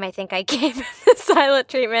last time I think I gave him the silent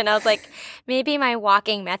treatment. I was like, maybe my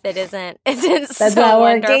walking method isn't That's so not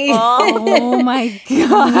wonderful. working. Oh my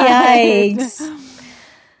God. Yikes.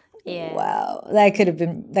 Yeah. Wow. That could have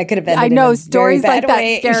ended I in know, a stories very like bad that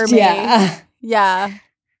way. scare me. Yeah. Yeah.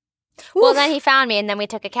 Well, then he found me, and then we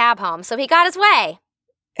took a cab home. So he got his way.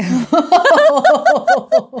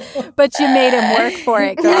 But you made him work for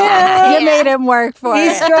it, girl. Yeah. You made him work for He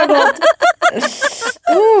it. struggled.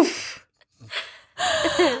 Oof.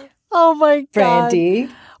 Oh my God. Brandy.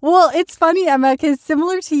 Well, it's funny, Emma, because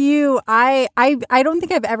similar to you, I don't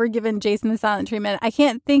think I've ever given Jason the silent treatment. I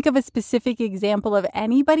can't think of a specific example of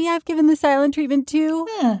anybody I've given the silent treatment to.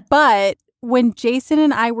 Huh. But when Jason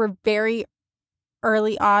and I were very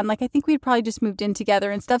early on, like I think we'd probably just moved in together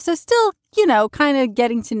and stuff. So still, you know, kind of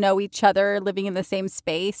getting to know each other, living in the same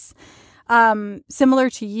space. Similar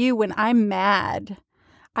to you, when I'm mad,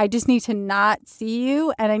 I just need to not see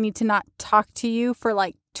you and I need to not talk to you for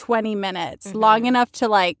like 20 minutes, long enough to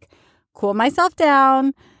like cool myself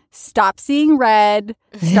down, stop seeing red,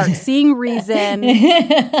 start seeing reason,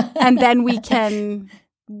 and then we can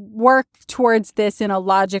work towards this in a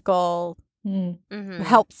logical, Mm-hmm.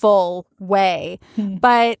 helpful way.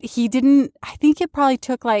 But he didn't, I think it probably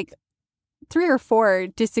took like 3 or 4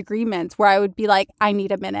 disagreements where I would be like, I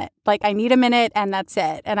need a minute. Like, I need a minute and that's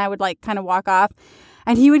it. And I would like kind of walk off.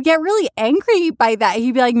 And he would get really angry by that.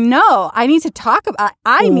 He'd be like, no, I need to talk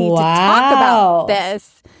about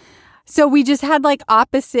this. So we just had like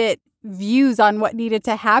opposite views on what needed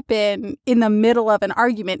to happen in the middle of an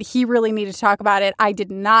argument. He really needed to talk about it. I did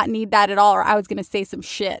not need that at all, or I was going to say some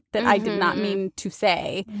shit that I did not mean to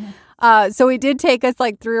say. So it did take us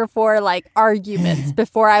like 3 or 4 like arguments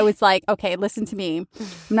before I was like, okay, listen to me.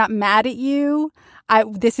 I'm not mad at you.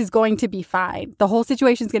 This is going to be fine. The whole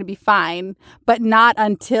situation is going to be fine, but not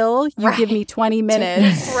until you give me 20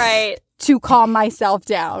 minutes Right. to calm myself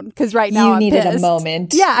down. Because right now You I'm needed pissed. a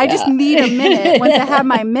moment. Yeah, I just need a minute. Once I have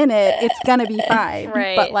my minute, it's going to be fine.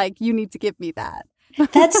 Right. But like, you need to give me that.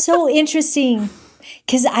 That's so interesting.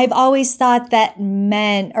 Because I've always thought that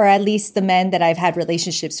men, or at least the men that I've had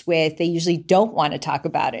relationships with, they usually don't want to talk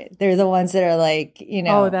about it. They're the ones that are like, you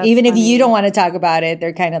know, Oh, that's even if funny. you don't want to talk about it,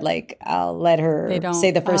 they're kind of like, I'll let They her don't.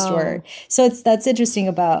 say the first Oh. word. So that's interesting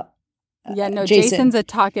about Yeah, no, Jason. Jason's a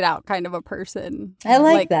talk it out kind of a person. I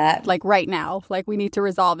like that. Like right now. Like we need to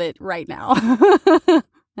resolve it right now.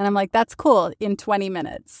 And I'm like, that's cool in 20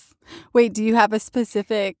 minutes. Wait, do you have a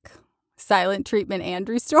specific silent treatment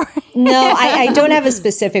Andrew story? No, I don't have a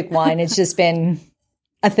specific one. It's just been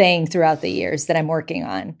a thing throughout the years that I'm working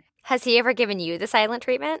on. Has he ever given you the silent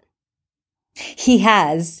treatment? He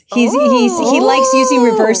has. He likes using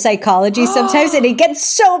reverse psychology sometimes, and it gets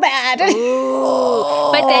so bad.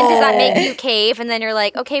 But then does that make you cave? And then you're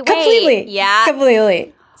like, okay, wait. Completely. Yeah.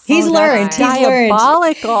 Completely. He's Oh, learned. that's He's learned.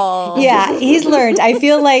 diabolical. Yeah, he's learned. I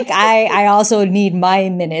feel like I also need my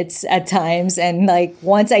minutes at times. And like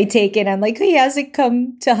once I take it, I'm like, he hasn't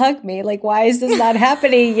come to hug me. Like, why is this not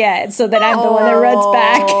happening yet? So then I'm the one that runs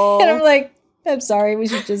back. And I'm like, I'm sorry. We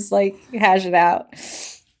should just like hash it out.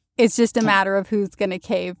 It's just a matter of who's going to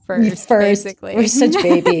cave first, basically. We're such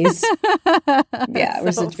babies. Yeah,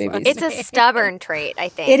 we're So such babies. It's a stubborn trait, I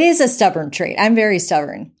think. It is a stubborn trait. I'm very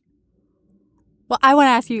stubborn. Well, I want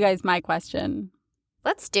to ask you guys my question.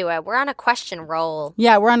 Let's do it. We're on a question roll.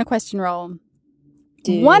 Yeah, we're on a question roll.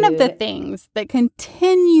 One of the things that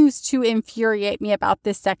continues to infuriate me about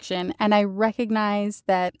this section, and I recognize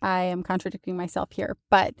that I am contradicting myself here,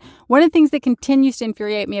 but one of the things that continues to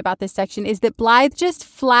infuriate me about this section is that Blythe just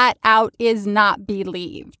flat out is not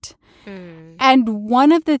believed. And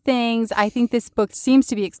one of the things I think this book seems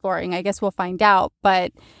to be exploring, I guess we'll find out,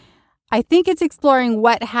 but I think it's exploring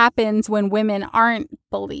what happens when women aren't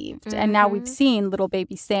believed. And now we've seen little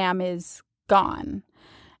baby Sam is gone.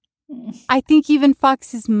 I think even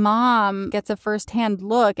Fox's mom gets a firsthand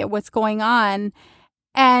look at what's going on,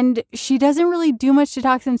 and she doesn't really do much to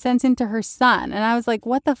talk some sense into her son. And I was like,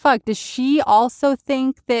 what the fuck? Does she also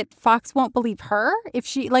think that Fox won't believe her?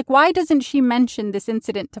 Why doesn't she mention this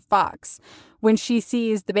incident to Fox when she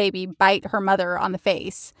sees the baby bite her mother on the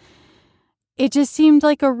face? It just seemed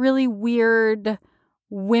like a really weird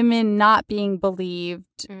women not being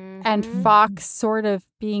believed and Fox sort of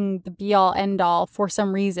being the be-all, end-all for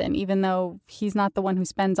some reason, even though he's not the one who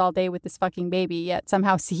spends all day with this fucking baby, yet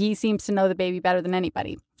somehow he seems to know the baby better than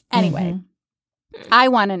anybody. Anyway, I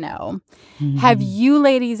want to know, have you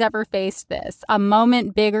ladies ever faced this, a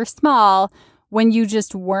moment big or small, when you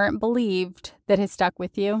just weren't believed that has stuck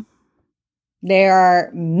with you? There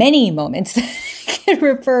are many moments that I can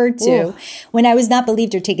refer to when I was not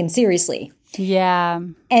believed or taken seriously. Yeah.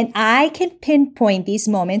 And I can pinpoint these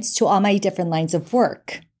moments to all my different lines of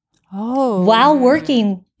work. Oh. While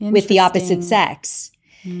working with the opposite sex.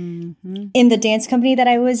 In the dance company that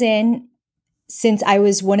I was in, since I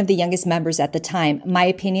was one of the youngest members at the time, my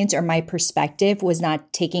opinions or my perspective was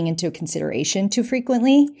not taken into consideration too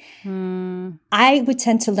frequently. I would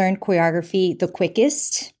tend to learn choreography the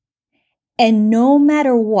quickest. And no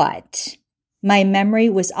matter what, my memory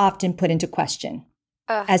was often put into question.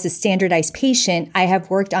 As a standardized patient, I have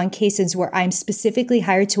worked on cases where I'm specifically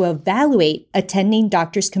hired to evaluate attending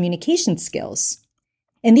doctors' communication skills.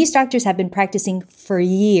 And these doctors have been practicing for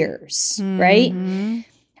years, right?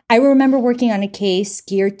 I remember working on a case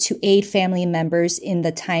geared to aid family members in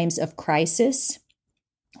the times of crisis.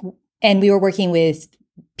 And we were working with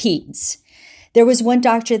peds. There was one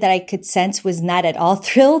doctor that I could sense was not at all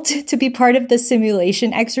thrilled to be part of the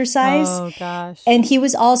simulation exercise. Oh, gosh. And he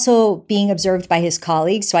was also being observed by his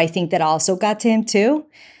colleagues, so I think that also got to him too.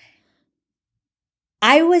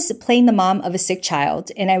 I was playing the mom of a sick child,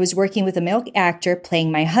 and I was working with a male actor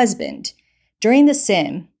playing my husband. During the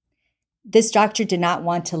sim, this doctor did not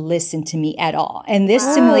want to listen to me at all. And this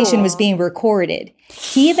simulation was being recorded.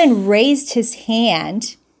 He even raised his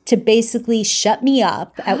hand to basically shut me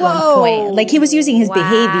up at one point. Like, he was using his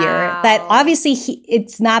behavior. But obviously,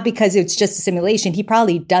 it's not because it's just a simulation. He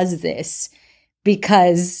probably does this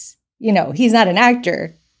because, he's not an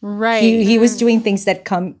actor. Right. He was doing things that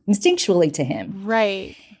come instinctually to him.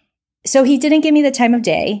 Right. So he didn't give me the time of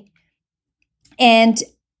day. And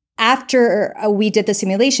after we did the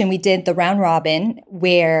simulation, we did the round robin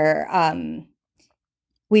where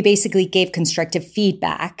we basically gave constructive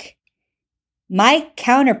feedback. My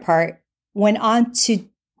counterpart went on to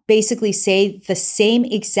basically say the same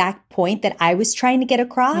exact point that I was trying to get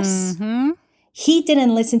across. He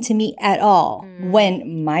didn't listen to me at all.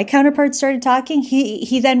 When my counterpart started talking,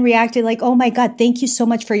 he then reacted like, oh my God, thank you so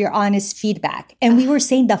much for your honest feedback. And we were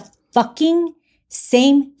saying the fucking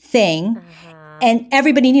same thing. And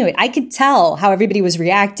everybody knew it. I could tell how everybody was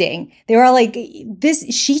reacting. They were all like,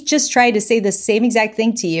 she just tried to say the same exact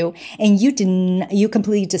thing to you. And you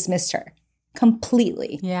completely dismissed her.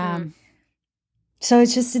 Completely. Yeah. So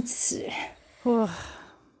it's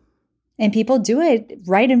and people do it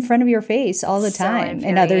right in front of your face all the time,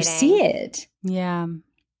 and others see it. Yeah.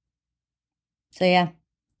 So yeah.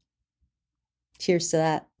 Cheers to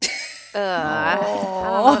that. I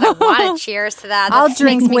don't know if I want to cheers to that. I'll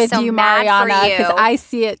drink with so you, mad Mariana, for you. because I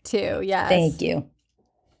see it too. Yes. Thank you.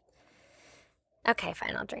 Okay,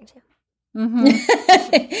 fine. I'll drink too.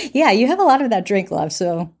 Yeah, you have a lot of that drink left,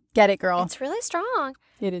 so. Get it, girl. It's really strong.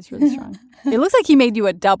 It is really strong. It looks like he made you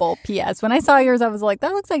a double, P.S. When I saw yours, I was like,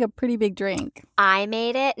 that looks like a pretty big drink. I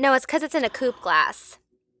made it. No, it's because it's in a coupe glass.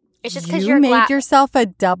 It's just because you made yourself a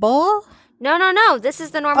double? No. This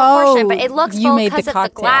is the normal portion, but it looks full because of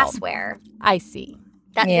the glassware. I see.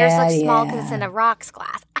 Yours looks small because it's in a rocks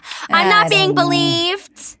glass. I'm not being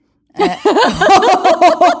believed. I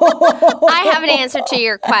have an answer to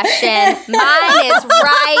your question. Mine is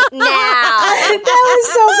right now. That was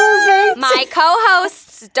so perfect. My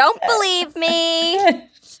co-hosts don't believe me.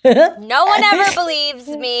 No one ever believes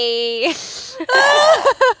me.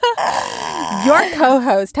 Your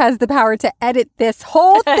co-host has the power to edit this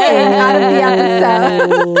whole thing out of the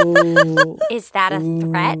episode. Is that a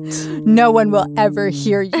threat? No one will ever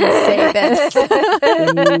hear you say this.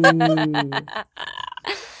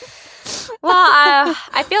 Well,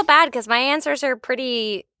 I feel bad because my answers are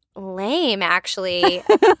pretty lame, actually.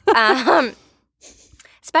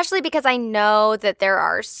 Especially because I know that there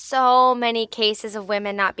are so many cases of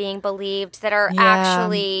women not being believed that are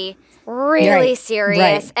actually really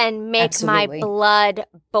serious and make my blood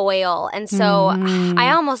boil. And so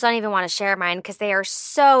I almost don't even want to share mine because they are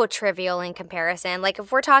so trivial in comparison. Like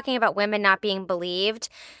if we're talking about women not being believed,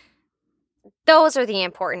 those are the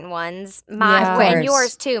important ones. And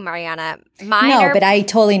yours too, Mariana. But I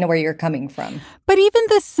totally know where you're coming from. But even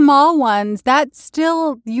the small ones, that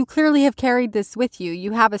still, you clearly have carried this with you.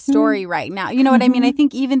 You have a story right now. You know what I mean? I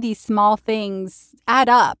think even these small things add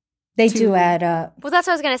up. They do add up. Well, that's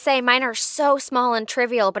what I was going to say. Mine are so small and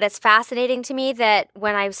trivial, but it's fascinating to me that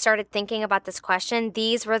when I started thinking about this question,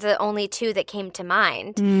 these were the only two that came to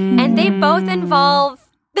mind. And they both involve...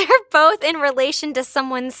 They're both in relation to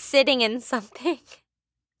someone sitting in something.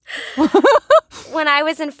 When I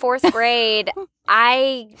was in 4th grade,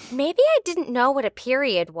 I didn't know what a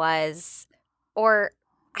period was. Or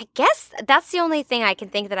I guess that's the only thing I can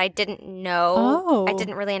think that I didn't know. I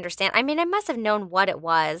didn't really understand. I mean, I must have known what it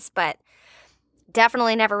was, but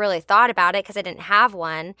definitely never really thought about it because I didn't have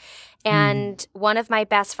one. And one of my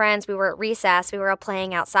best friends, we were at recess, we were all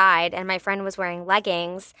playing outside, and my friend was wearing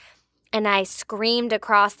leggings. And I screamed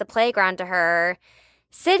across the playground to her,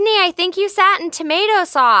 "Sydney, I think you sat in tomato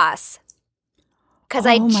sauce." Because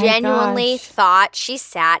I genuinely thought she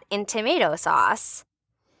sat in tomato sauce.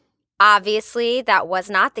 Obviously, that was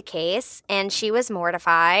not the case, and she was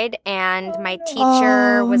mortified, and my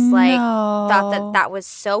teacher was like, thought that was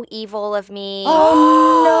so evil of me.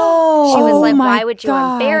 Oh, no. She was like, why would you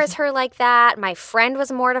embarrass her like that? My friend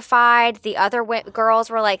was mortified. The other girls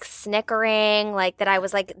were like snickering, like that I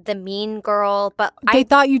was like the mean girl. But they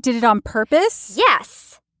thought you did it on purpose?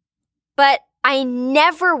 Yes. But I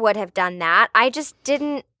never would have done that. I just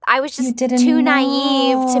didn't. I was just too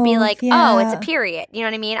naive to be like, oh, it's a period. You know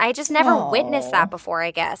what I mean? I just never witnessed that before, I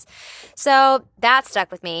guess. So that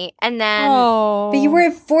stuck with me. And then... But you were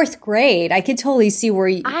in 4th grade. I could totally see where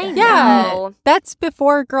you... I know. Yeah, that's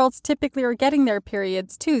before girls typically are getting their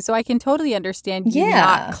periods, too. So I can totally understand you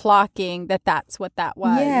not clocking that that's what that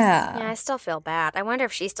was. Yeah, I still feel bad. I wonder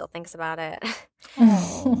if she still thinks about it.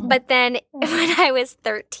 But then when I was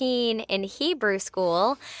 13 in Hebrew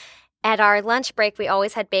school... At our lunch break, we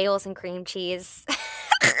always had bagels and cream cheese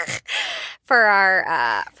for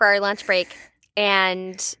our lunch break,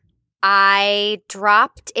 and I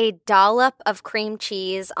dropped a dollop of cream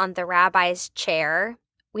cheese on the rabbi's chair.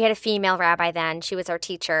 We had a female rabbi then; she was our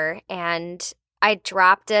teacher, and I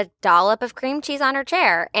dropped a dollop of cream cheese on her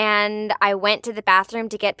chair. And I went to the bathroom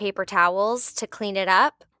to get paper towels to clean it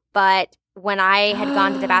up, but when I had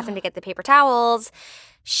gone to the bathroom to get the paper towels,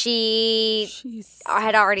 she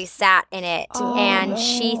had already sat in it, and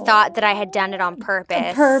she thought that I had done it on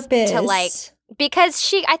purpose. To like,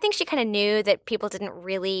 because I think she kind of knew that people didn't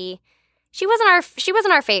really. She wasn't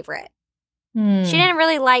our favorite. She didn't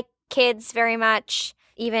really like kids very much,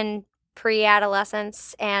 even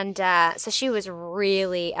pre-adolescence, and so she was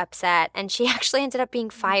really upset. And she actually ended up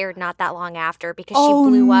being fired not that long after because she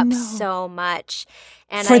blew up so much.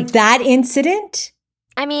 And for that incident,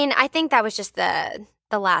 I mean, I think that was just the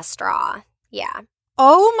last straw. Yeah.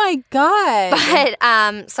 Oh my God.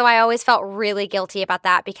 But so I always felt really guilty about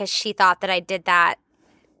that because she thought that I did that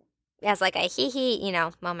as like a hee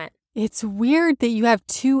moment. It's weird that you have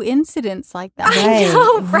 2 incidents like that. I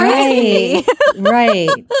know, right? Right.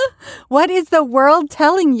 What is the world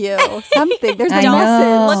telling you? Something. There's a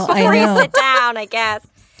message. Look before you sit down, I guess.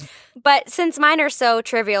 But since mine are so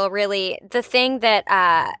trivial, really, the thing that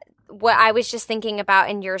what I was just thinking about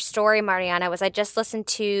in your story, Mariana, was I just listened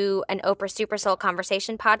to an Oprah Super Soul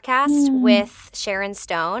Conversation podcast with Sharon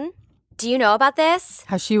Stone. Do you know about this?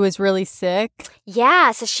 How she was really sick?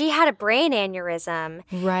 Yeah, so she had a brain aneurysm.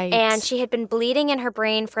 Right. And she had been bleeding in her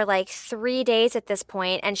brain for like 3 days at this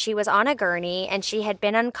point, and she was on a gurney, and she had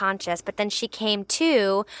been unconscious, but then she came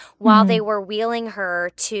to while they were wheeling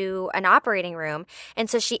her to an operating room. And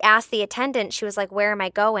so she asked the attendant, she was like, "Where am I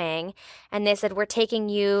going?" And they said, "We're taking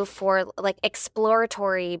you for like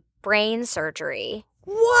exploratory brain surgery."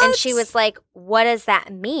 What? And she was like, "What does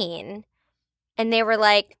that mean?" And they were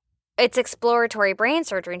like, "It's exploratory brain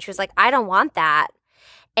surgery." And she was like, "I don't want that."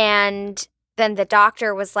 And then the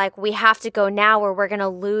doctor was like, "We have to go now or we're going to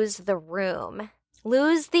lose the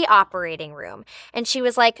operating room. And she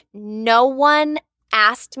was like, "No one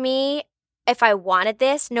asked me if I wanted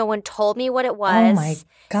this. No one told me what it was. Oh my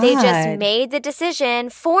God. They just made the decision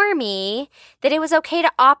for me that it was okay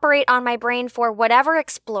to operate on my brain for whatever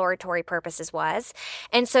exploratory purposes was.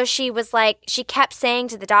 And so she was like, she kept saying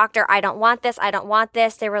to the doctor, I don't want this. I don't want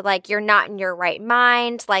this. They were like, you're not in your right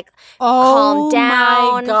mind. Like, calm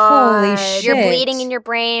down. My God. Holy shit. You're bleeding in your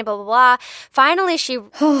brain, blah, blah, blah. Finally, she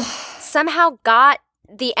somehow got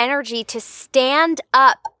the energy to stand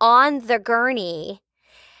up on the gurney.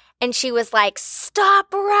 And she was like,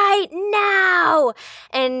 stop right now.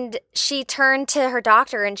 And she turned to her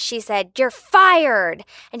doctor and she said, you're fired.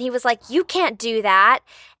 And he was like, you can't do that.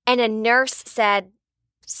 And a nurse said,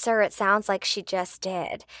 sir, it sounds like she just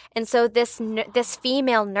did. And so this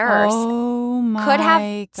female nurse could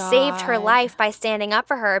have saved her life by standing up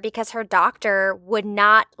for her because her doctor would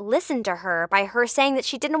not listen to her by her saying that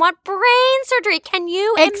she didn't want brain surgery. Can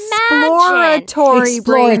you imagine?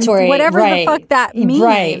 Exploratory, whatever right. the fuck that means.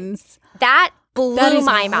 Right. That blew That is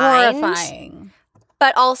my mind. horrifying.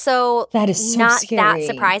 But also That is so not scary. that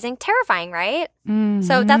surprising, terrifying, right? Mhm.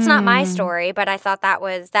 So that's not my story, but I thought that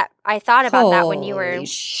was that. I thought about that when you were Holy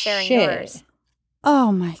sharing shit. yours.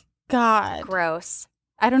 Oh my God. Gross.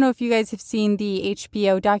 I don't know if you guys have seen the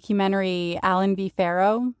HBO documentary Alan v.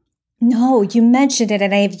 Farrow. No, you mentioned it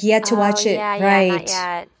and I have yet to watch it. Yeah, right. not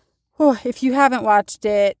yet. Oh, if you haven't watched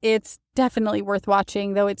it, it's definitely worth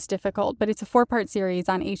watching, though it's difficult. But it's a 4-part series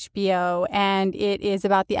on HBO, and it is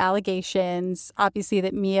about the allegations, obviously,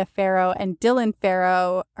 that Mia Farrow and Dylan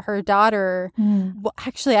Farrow, her daughter. Well,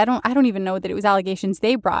 actually, I don't even know that it was allegations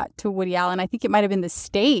they brought to Woody Allen. I think it might have been the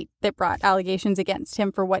state that brought allegations against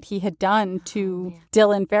him for what he had done to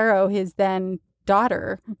Dylan Farrow, his then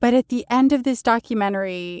daughter. But at the end of this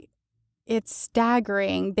documentary, it's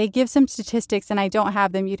staggering. They give some statistics, and I don't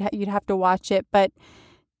have them. You'd have to watch it. But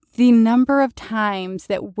the number of times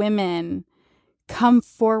that women come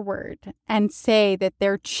forward and say that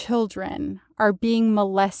their children are being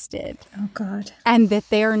molested Oh, God. and that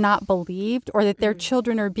they are not believed, or that their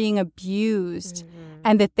children are being abused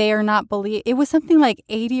and that they are not believed. It was something like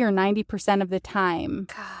 80 or 90% of the time.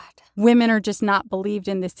 God. Women are just not believed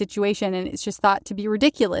in this situation, and it's just thought to be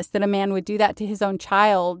ridiculous that a man would do that to his own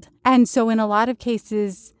child. And so in a lot of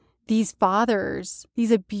cases, these fathers,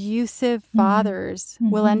 these abusive fathers,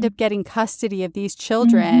 will end up getting custody of these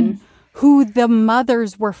children who the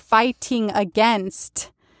mothers were fighting against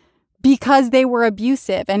because they were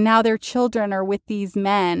abusive, and now their children are with these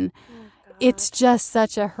men. It's just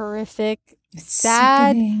such a horrific,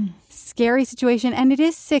 sad, Sickening. scary situation. And it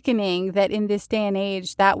is sickening that in this day and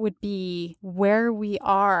age, that would be where we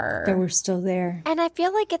are. That we're still there. And I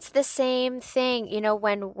feel like it's the same thing,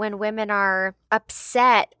 when women are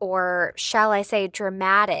upset, or shall I say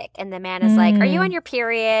dramatic, and the man is like, are you on your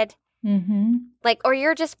period? Mm-hmm. Like, or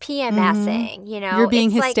you're just PMSing, You're being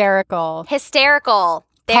It's like hysterical. hysterical.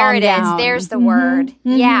 There Calm it down. is. There's the word.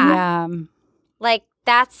 Yeah. Yeah. Like,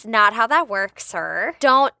 that's not how that works, sir.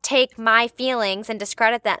 Don't take my feelings and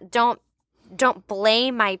discredit that. Don't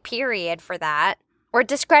blame my period for that. Or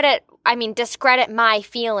discredit my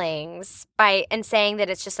feelings and saying that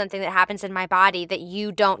it's just something that happens in my body that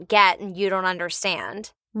you don't get and you don't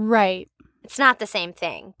understand. Right. It's not the same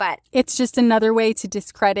thing, but It's just another way to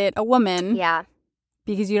discredit a woman yeah.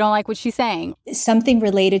 because you don't like what she's saying. Something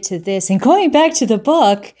related to this, and going back to the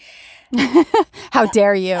book, How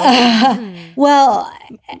dare you? well,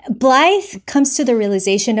 Blythe comes to the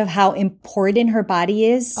realization of how important her body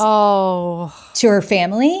is Oh. to her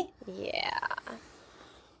family. Yeah.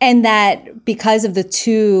 And that because of the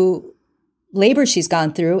 2 labors she's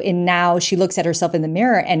gone through, and now she looks at herself in the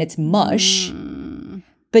mirror and it's mush.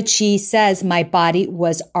 But she says, my body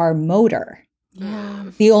was our motor. Yeah.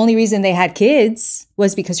 The only reason they had kids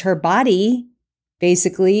was because her body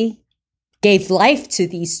basically gave life to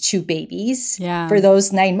these 2 babies Yeah. for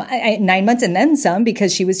those 9 months and then some,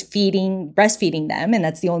 because she was breastfeeding them. And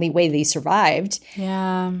that's the only way they survived.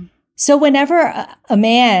 Yeah. So whenever a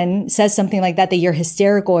man says something like that you're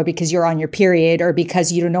hysterical, or because you're on your period, or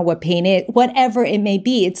because you don't know what pain is, whatever it may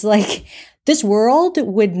be, it's like this world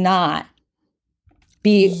would not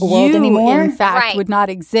be a world You, anymore. in fact, Right. would not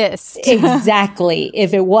exist. Exactly.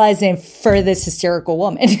 If it wasn't for this hysterical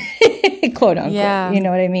woman, quote unquote. Yeah. You know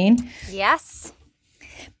what I mean? Yes.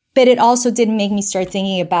 But it also did make me start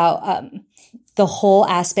thinking about the whole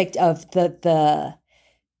aspect of the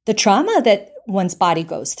trauma that one's body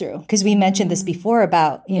goes through. Because we mentioned this before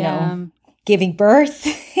about, you know, giving birth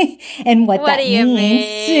and what that do you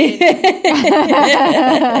means.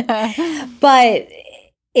 But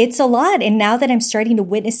it's a lot. And now that I'm starting to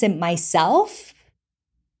witness it myself,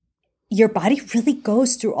 your body really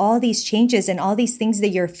goes through all these changes and all these things that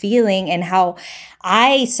you're feeling, and how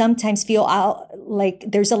I sometimes feel like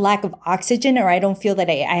there's a lack of oxygen, or I don't feel that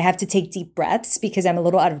I have to take deep breaths because I'm a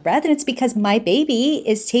little out of breath. And it's because my baby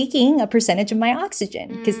is taking a percentage of my oxygen,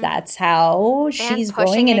 because that's how she's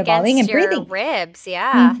growing and evolving and breathing. Your ribs,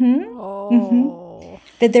 yeah.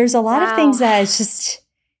 But there's a lot of things that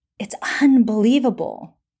it's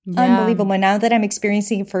unbelievable. Yeah. Unbelievable. Now that I'm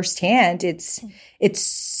experiencing it firsthand,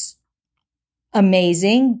 it's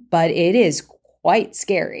amazing, but it is quite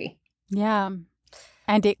scary. Yeah.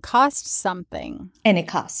 And it costs something. And it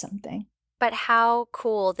costs something. But how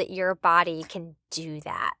cool that your body can do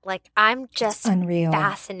that. Like, I'm just unreal.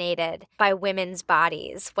 Fascinated by women's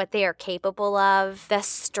bodies, what they are capable of, the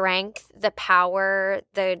strength, the power,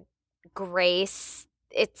 the grace.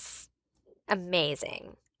 It's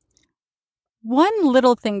amazing. One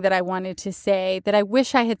little thing that I wanted to say that I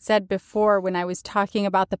wish I had said before when I was talking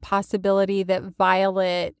about the possibility that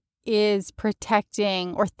Violet is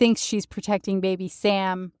protecting or thinks she's protecting baby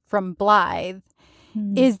Sam from Blythe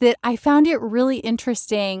is that I found it really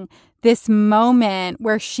interesting, this moment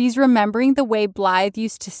where she's remembering the way Blythe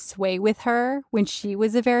used to sway with her when she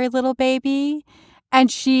was a very little baby.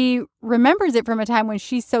 And she remembers it from a time when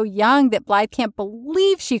she's so young that Blythe can't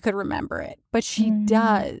believe she could remember it, but she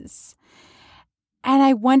does. And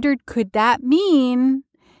I wondered, could that mean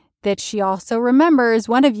that she also remembers,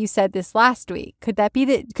 one of you said this last week, could that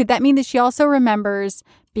mean that she also remembers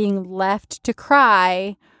being left to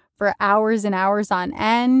cry for hours and hours on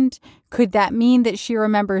end? Could that mean that she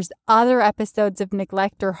remembers other episodes of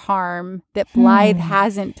neglect or harm that Blythe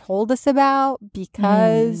hasn't told us about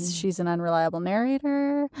because she's an unreliable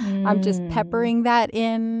narrator? I'm just peppering that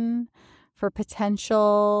in for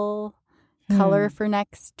potential color for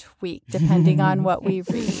next week, depending on what we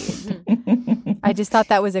read. I just thought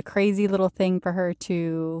that was a crazy little thing for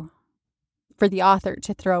the author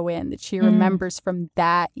to throw in, that she remembers from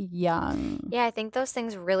that young. Yeah, I think those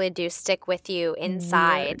things really do stick with you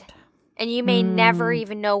inside. Weird. And you may never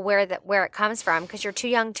even know where it comes from because you're too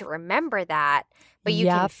young to remember that, but you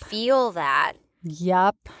can feel that.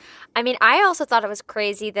 Yep. I mean, I also thought it was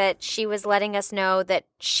crazy that she was letting us know that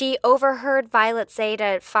she overheard Violet say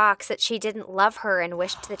to Fox that she didn't love her and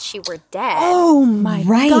wished that she were dead. Oh my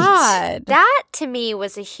God. That to me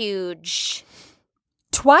was a huge...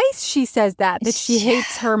 Twice she says that she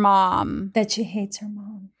hates her mom. That she hates her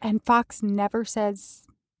mom. And Fox never says...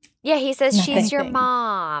 Yeah, he says nothing. She's your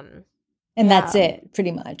mom. And that's it,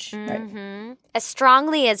 pretty much. Mm-hmm. Right. As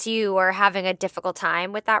strongly as you are having a difficult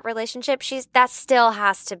time with that relationship, that still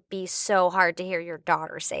has to be so hard to hear your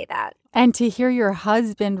daughter say that. And to hear your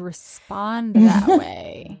husband respond that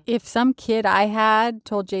way. If some kid I had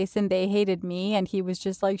told Jason they hated me and he was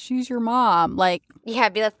just like, she's your mom, like... Yeah,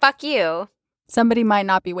 be like, fuck you. Somebody might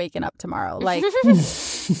not be waking up tomorrow. Like,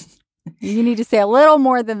 you need to say a little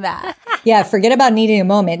more than that. Yeah, forget about needing a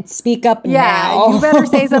moment. Speak up now. Yeah, you better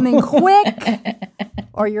say something quick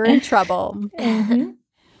or you're in trouble.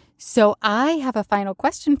 So I have a final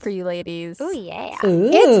question for you ladies. Oh, yeah. Ooh.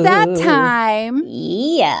 It's that time.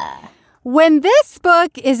 Yeah. When this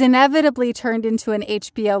book is inevitably turned into an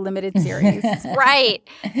HBO limited series. Right.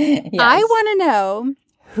 Yes. I want to know,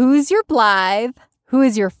 who's your Blythe? Who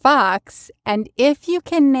is your Fox? And if you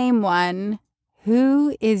can name one,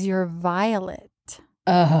 who is your Violet?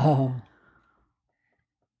 Oh.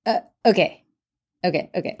 Okay.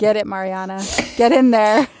 Get it, Mariana. Get in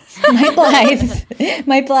there.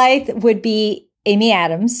 My Blythe would be Amy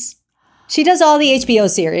Adams. She does all the HBO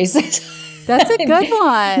series. That's a good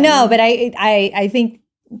one. No, but I think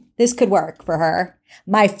this could work for her.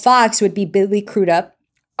 My Fox would be Billy Crudup.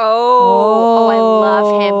 Oh, I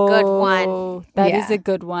love him. Good one. That is a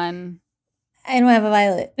good one. I don't have a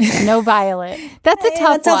Violet. No Violet. That's a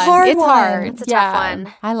tough It's a one. hard It's one. hard. It's a tough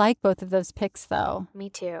one. I like both of those picks, though. Me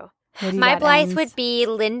too. What do you My got, Blythe Ems? would be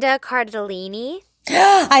Linda Cardellini.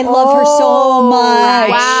 I love her so much.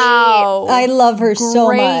 Wow. I love her so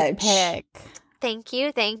Great much. pick. Thank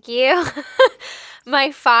you.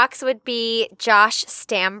 My Fox would be Josh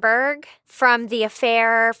Stamberg from The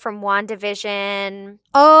Affair, from WandaVision.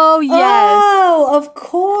 Oh, yes. Oh, of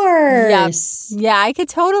course. Yeah, I could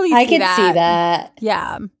totally see I could that. see that.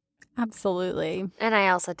 Yeah, absolutely. And I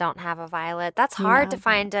also don't have a Violet. That's hard to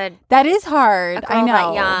find a That is hard. girl I know.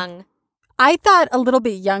 that young. I thought a little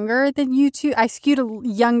bit younger than you two. I skewed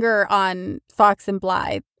younger on Fox and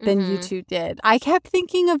Blythe than you two did. I kept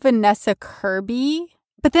thinking of Vanessa Kirby,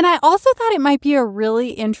 But then I also thought it might be a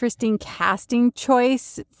really interesting casting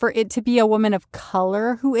choice for it to be a woman of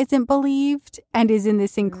color who isn't believed and is in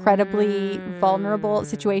this incredibly vulnerable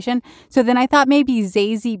situation. So then I thought maybe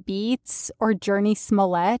Zazie Beetz or Journey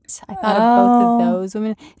Smollett. I thought of both of those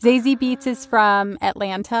women. Zazie Beetz is from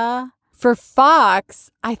Atlanta. For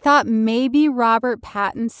Fox, I thought maybe Robert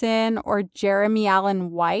Pattinson or Jeremy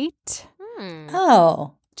Allen White.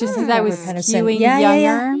 Oh. Just because I was skewing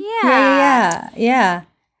younger. Yeah.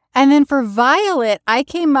 And then for Violet, I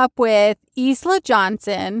came up with Isla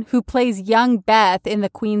Johnson, who plays young Beth in The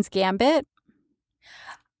Queen's Gambit.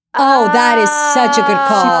 Oh, that is such a good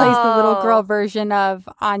call. She plays the little girl version of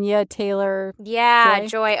Anya Taylor. Yeah,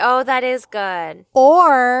 Joy. Oh, that is good.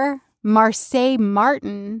 Or Marseille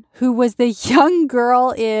Martin, who was the young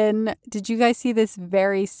girl in... Did you guys see this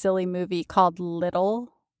very silly movie called Little?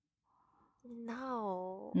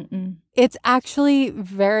 No. Mm-mm. It's actually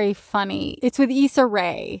very funny. It's with Issa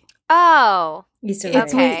Rae. Oh. Issa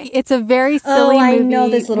Okay. It's a very silly movie. I know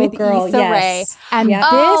this little with girl. Issa Yes. Rae. And Yep. this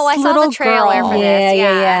I saw little the trailer girl, for this.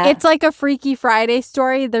 Yeah. It's like a Freaky Friday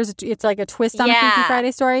story. It's like a twist on a Freaky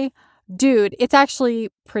Friday story. Dude, it's actually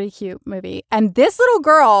pretty cute movie. And this little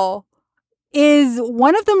girl is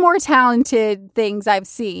one of the more talented things I've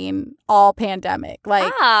seen all pandemic.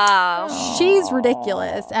 Like, she's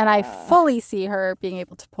ridiculous. And I fully see her being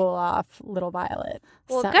able to pull off Little Violet.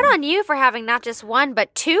 Well, So, good on you for having not just one,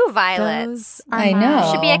 but two Violets. those are I my know.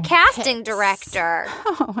 You should be a casting picks. director.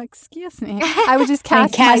 Oh, excuse me. I would just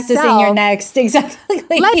And cast cast us in myself. your next. Exactly.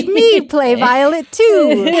 Let me play Violet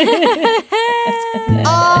too.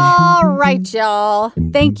 All right, y'all.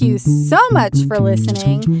 Thank you so much for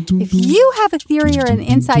listening. If you have a theory or an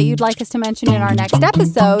insight you'd like us to mention in our next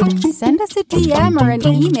episode, send us a DM or an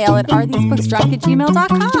email at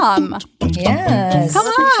arethisebooksdrunk@gmail.com. Yes. Come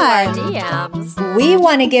Our on. DMs. We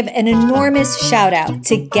want to give an enormous shout out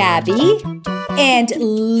to Gabby and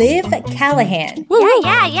Liv Callahan.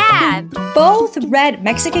 Yeah. Both read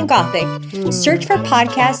Mexican Gothic, searched for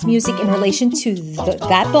podcast music in relation to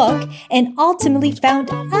that book, and ultimately found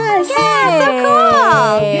us.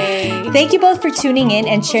 Yay. Thank you both for tuning in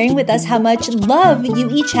and sharing with us how much love you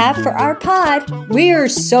each have for our pod. We're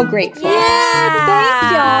so grateful.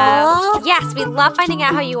 Thank y'all. Yes, we love finding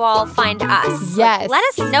out how you all find us. Yes. Let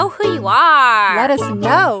us know who you are. Let us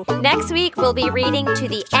know. Next week, we'll be reading to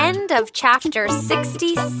the end of chapter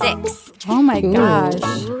 66. Oh my gosh.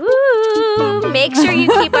 Ooh, make sure you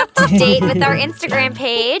keep up to date with our Instagram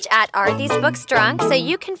page at Are These Books Drunk so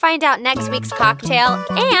you can find out next week's cocktail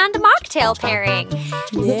and mocktail pairing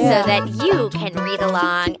so that you can read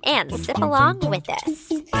along and sip along with us.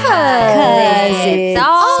 'Cause It's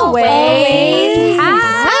always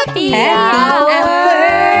happy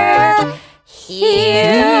hour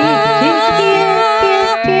here.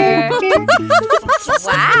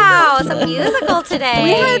 Wow, so musical today.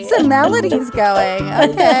 We had some melodies going.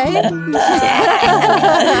 Okay.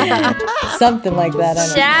 Something like that. I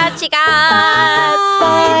Ciao, chicas.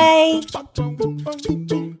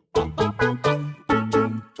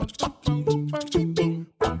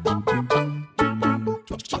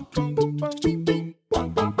 don't know. Bye.